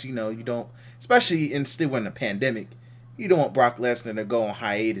case, you don't, especially still in the pandemic, you don't want Brock Lesnar to go on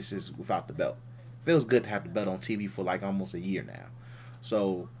hiatuses without the belt. Feels good to have the belt on TV for almost a year now.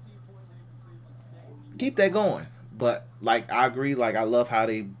 So, keep that going. But, I agree, I love how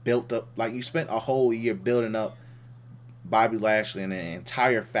they built up, you spent a whole year building up Bobby Lashley and an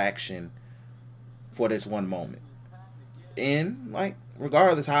entire faction for this one moment. And,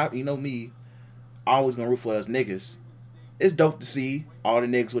 regardless how me, always gonna root for us niggas. It's dope to see all the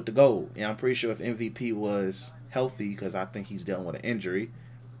niggas with the gold. And I'm pretty sure if MVP was healthy, because I think he's dealing with an injury,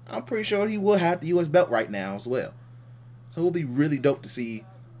 I'm pretty sure he will have the U.S. belt right now as well. So it will be really dope to see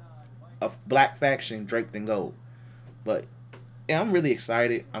a black faction draped in gold. But yeah, I'm really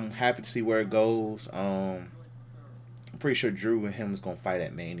excited. I'm happy to see where it goes. I'm pretty sure Drew and him is gonna fight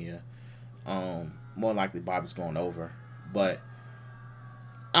at Mania. More likely Bobby's going over. But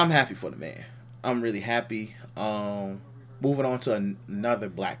I'm happy for the man. I'm really happy. Moving on to another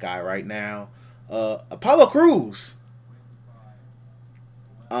black guy right now, Apollo Crews.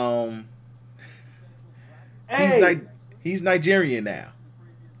 He's Nigerian now.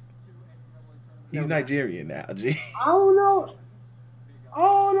 He's Nigerian now. G. I don't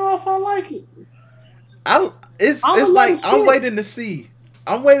know if I like it. It's like I'm waiting to see.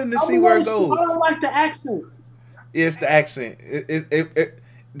 I'm waiting to see where it goes. I don't like the accent. It's the accent.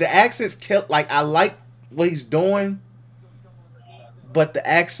 The accent's killed. Like I like what he's doing. But the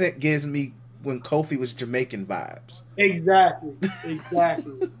accent gives me when Kofi was Jamaican vibes. Exactly.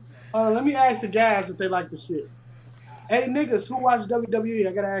 Let me ask the guys if they like the shit. Hey, niggas who watch WWE,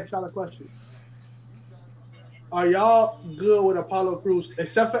 I gotta ask y'all a question. Are y'all good with Apollo Crews,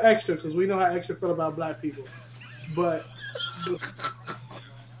 except for Extra, because we know how Extra feel about black people. But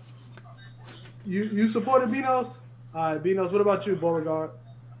you supported Beanos? All right, Beanos, what about you, Beauregard?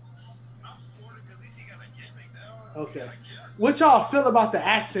 Okay. What y'all feel about the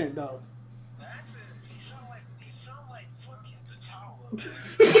accent, though? The accent, he sound like fucking T'Challa.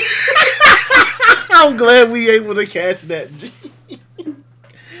 I'm glad we able to catch that.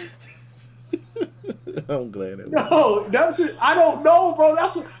 I'm glad. No, that's it. I don't know, bro.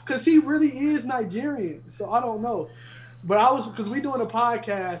 That's because he really is Nigerian, so I don't know. But because we doing a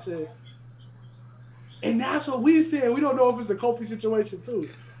podcast, and that's what we said. We don't know if it's a Kofi situation too,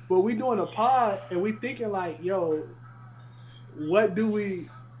 but we doing a pod and we thinking like, yo. What do we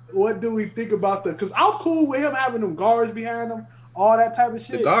think about because I'm cool with him having them guards behind him, all that type of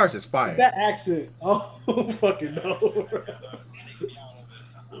shit. The guards is fire. That accent, oh fucking no.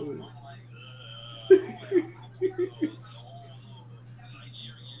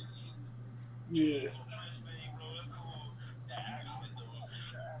 Yeah.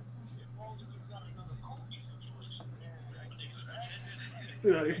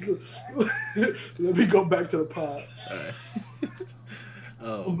 Let me go back to the pod. All right.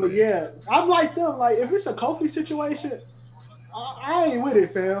 But yeah, I'm like them. Like if it's a Kofi situation, I ain't with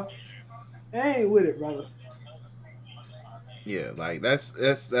it, fam. I ain't with it, brother. Yeah, like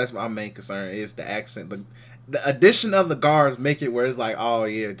that's my main concern is the accent. The addition of the guards make it where it's like, oh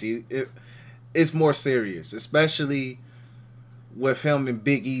yeah, gee, it's more serious, especially with him and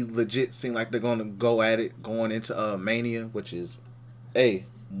Big E legit seem like they're gonna go at it going into Mania, which is,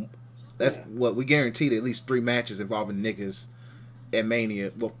 that's what we guaranteed at least 3 matches involving niggas at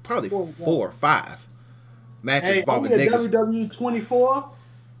Mania. Well, probably 4 or 5 matches involving niggas. WWE 24.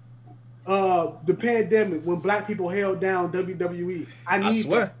 The pandemic when black people held down WWE. I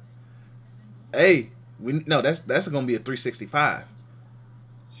swear. That. That's gonna be a 365.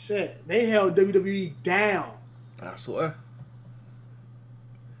 Shit, they held WWE down. I swear.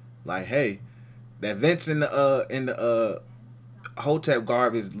 Like, hey, that Vince in the Hotep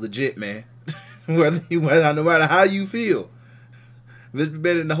garb is legit, man. no matter how you feel, Vince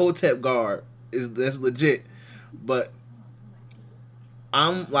better than the Hotep garb that's legit. But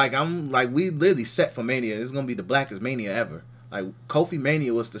I'm like we literally set for Mania. It's gonna be the blackest Mania ever. Like Kofi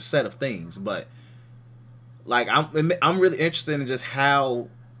Mania was the set of things, but like I'm really interested in just how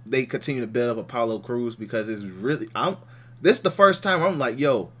they continue to build up Apollo Crews because it's really this is the first time I'm like,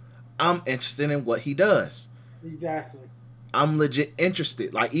 yo, I'm interested in what he does. Exactly. I'm legit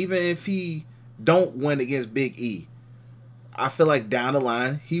interested. Like even if he don't win against Big E, I feel like down the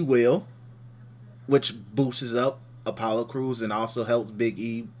line he will, which boosts up Apollo Crews and also helps Big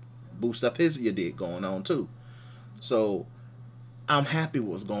E boost up his dig going on too. So I'm happy with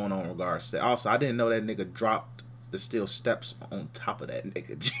what's going on in regards to that. Also, I didn't know that nigga dropped the steel steps on top of that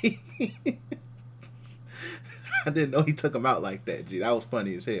nigga, G. I didn't know he took him out like that, G. That was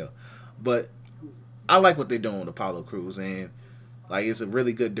funny as hell. But I like what they're doing with Apollo Crews, and like it's a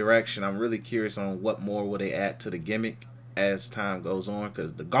really good direction. I'm really curious on what more will they add to the gimmick as time goes on,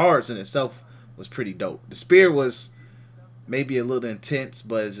 because the guards in itself was pretty dope. The spear was maybe a little intense,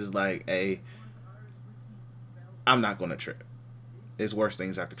 but it's just like, hey, I'm not gonna trip. There's worse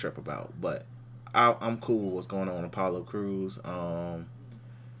things I could trip about, but I'm cool with what's going on with Apollo Crews.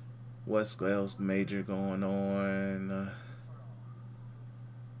 What's else major going on?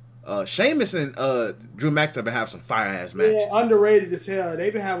 Sheamus and Drew McIntyre been having some fire ass matches. Yeah, underrated as hell. They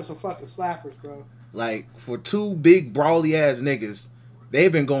been having some fucking slappers, bro. Like for two big brawly ass niggas,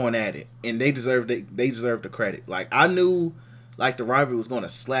 they've been going at it, and they deserve the credit. Like I knew, like the rivalry was going to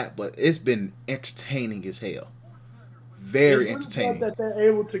slap, but it's been entertaining as hell. Very entertaining. That they're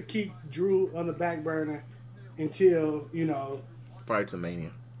able to keep Drew on the back burner until probably to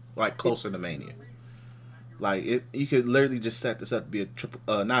Mania, like closer to Mania. Like you could literally just set this up to be a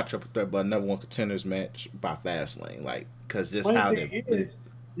triple, not triple threat, but number one contenders match by Fastlane. Like because just how they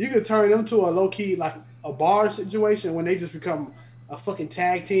you could turn them to a low key like a bar situation when they just become a fucking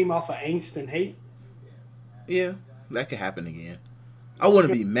tag team off of angst and hate. Yeah, that could happen again. I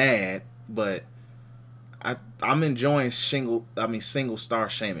wouldn't be mad, but I'm enjoying single star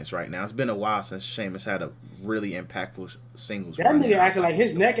Sheamus right now. It's been a while since Sheamus had a really impactful singles. That nigga acting like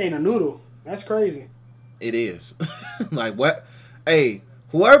his neck ain't a noodle. That's crazy. It is. Like what? Hey,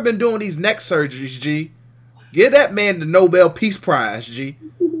 whoever been doing these neck surgeries, G, give that man the Nobel Peace Prize, G.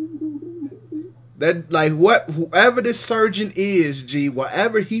 That like whoever this surgeon is, G,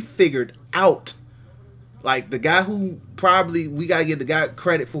 whatever he figured out, like the guy who probably we gotta give the guy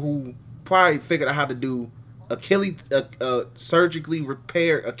credit for who probably figured out how to do Achilles, surgically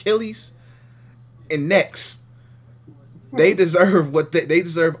repair Achilles and necks. They deserve they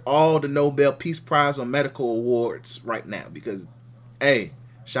deserve all the Nobel Peace Prize or medical awards right now because, hey,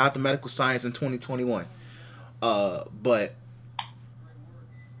 shout out to medical science in 2021. But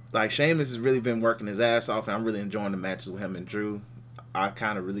like Sheamus has really been working his ass off, and I'm really enjoying the matches with him and Drew. I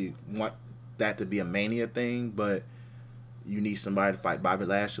kind of really want that to be a Mania thing, but you need somebody to fight Bobby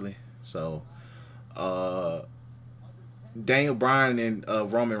Lashley. So, Daniel Bryan and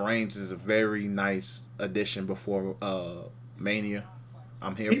Roman Reigns is a very nice addition before Mania.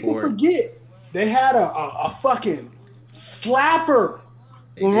 I'm here People for it. Forget they had a fucking slapper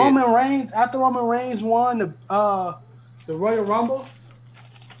when Roman Reigns after Roman Reigns won the Royal Rumble,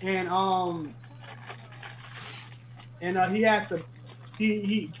 and he had to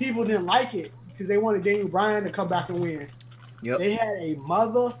he people didn't like it because they wanted Daniel Bryan to come back and win. Yep. They had a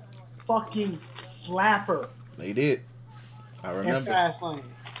motherfucking slapper. They did. I remember.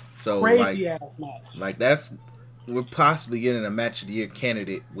 So crazy ass match. Like we're possibly getting a match of the year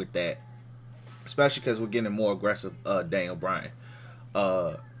candidate with that, especially because we're getting a more aggressive Daniel Bryan.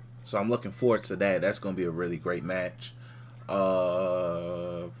 So I'm looking forward to that. That's gonna be a really great match.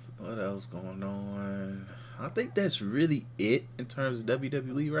 What else going on? I think that's really it in terms of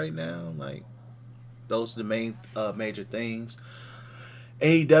WWE right now. Like those are the main major things.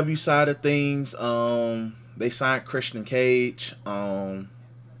 AEW side of things, they signed Christian Cage.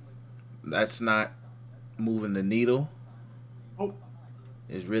 That's not moving the needle. Oh.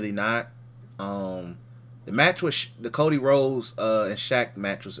 It's really not. The match with the Cody Rhodes and Shaq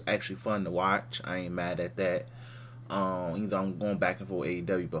match was actually fun to watch. I ain't mad at that. Either I'm going back and forth with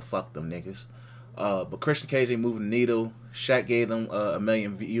AEW, but fuck them niggas. But Christian Cage ain't moving the needle. Shaq gave them 1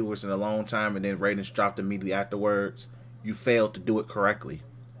 million viewers in a long time, and then ratings dropped immediately afterwards. You failed to do it correctly.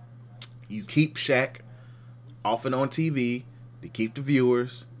 You keep Shaq off and on TV to keep the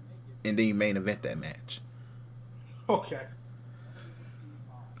viewers, and then you main event that match. Okay.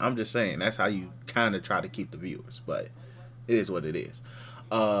 I'm just saying, that's how you kind of try to keep the viewers, but it is what it is.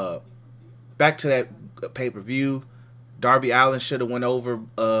 Back to that pay-per-view. Darby Allin should have went over,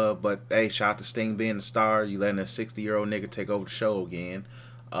 but hey, shout out to Sting being the star. You letting a 60-year-old nigga take over the show again.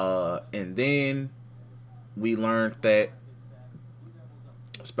 And then we learned that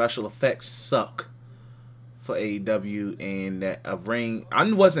special effects suck for AEW, and that a ring.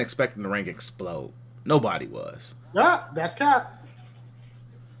 I wasn't expecting the ring to explode. Nobody was. Yeah, that's cap.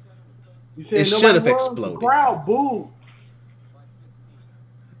 You said it should have exploded. The crowd booed.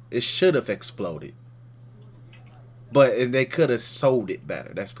 It should have exploded, but they could have sold it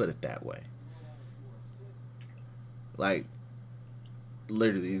better. Let's put it that way. Like,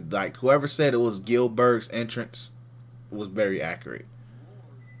 literally, like whoever said it was Gilbert's entrance was very accurate.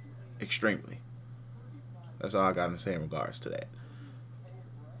 Extremely. That's all I got to say in regards to that.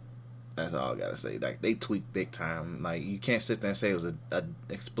 That's all I got to say. Like, they tweaked big time. Like, you can't sit there and say it was a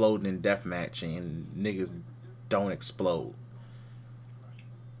exploding death match and niggas don't explode.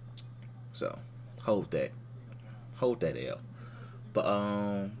 So, hold that L. But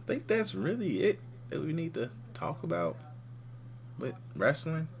I think that's really it that we need to talk about with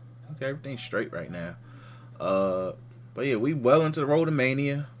wrestling. I think everything's straight right now. But yeah, we well into the road to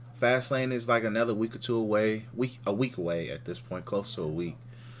Mania. Fastlane is like another week or two away. A week away at this point, close to a week.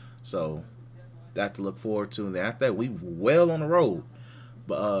 So that to look forward to. And then after that, we well on the road.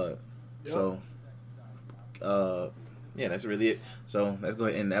 But yeah, that's really it. So let's go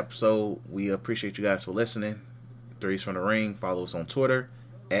ahead and end the episode. We appreciate you guys for listening. Threes from the Ring. Follow us on Twitter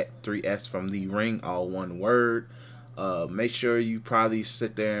at 3S from the Ring, all one word. Make sure you probably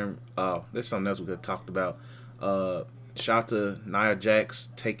sit there and there's something else we could have talked about. Shout out to Nia Jax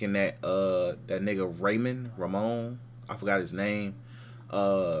taking that nigga Ramon, I forgot his name,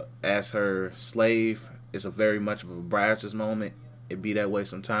 as her slave. It's a very much of a Brazzers moment. It be that way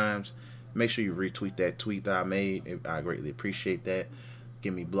sometimes. Make sure you retweet that tweet that I made. I greatly appreciate that.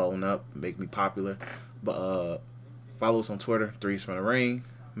 Get me blown up, make me popular. But follow us on Twitter, Threes from the Ring.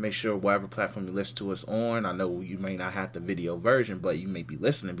 Make sure whatever platform you listen to us on. I know you may not have the video version, but you may be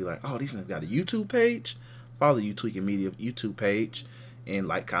listening and be like, oh, these niggas got a YouTube page. Follow You Tweaking Media YouTube page and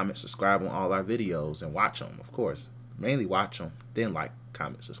like, comment, subscribe on all our videos and watch them, of course. Mainly watch them, then like,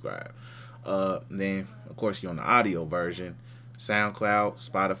 comment, subscribe. Then, of course, you're on the audio version. SoundCloud,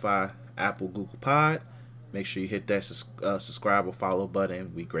 Spotify, Apple, Google Pod. Make sure you hit that subscribe or follow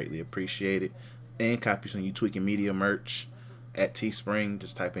button. We greatly appreciate it. And copy some You Tweaking Media merch at Teespring.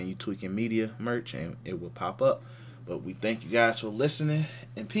 Just type in You Tweaking Media merch and it will pop up. But we thank you guys for listening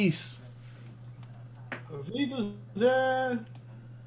and peace. Auf Wiedersehen.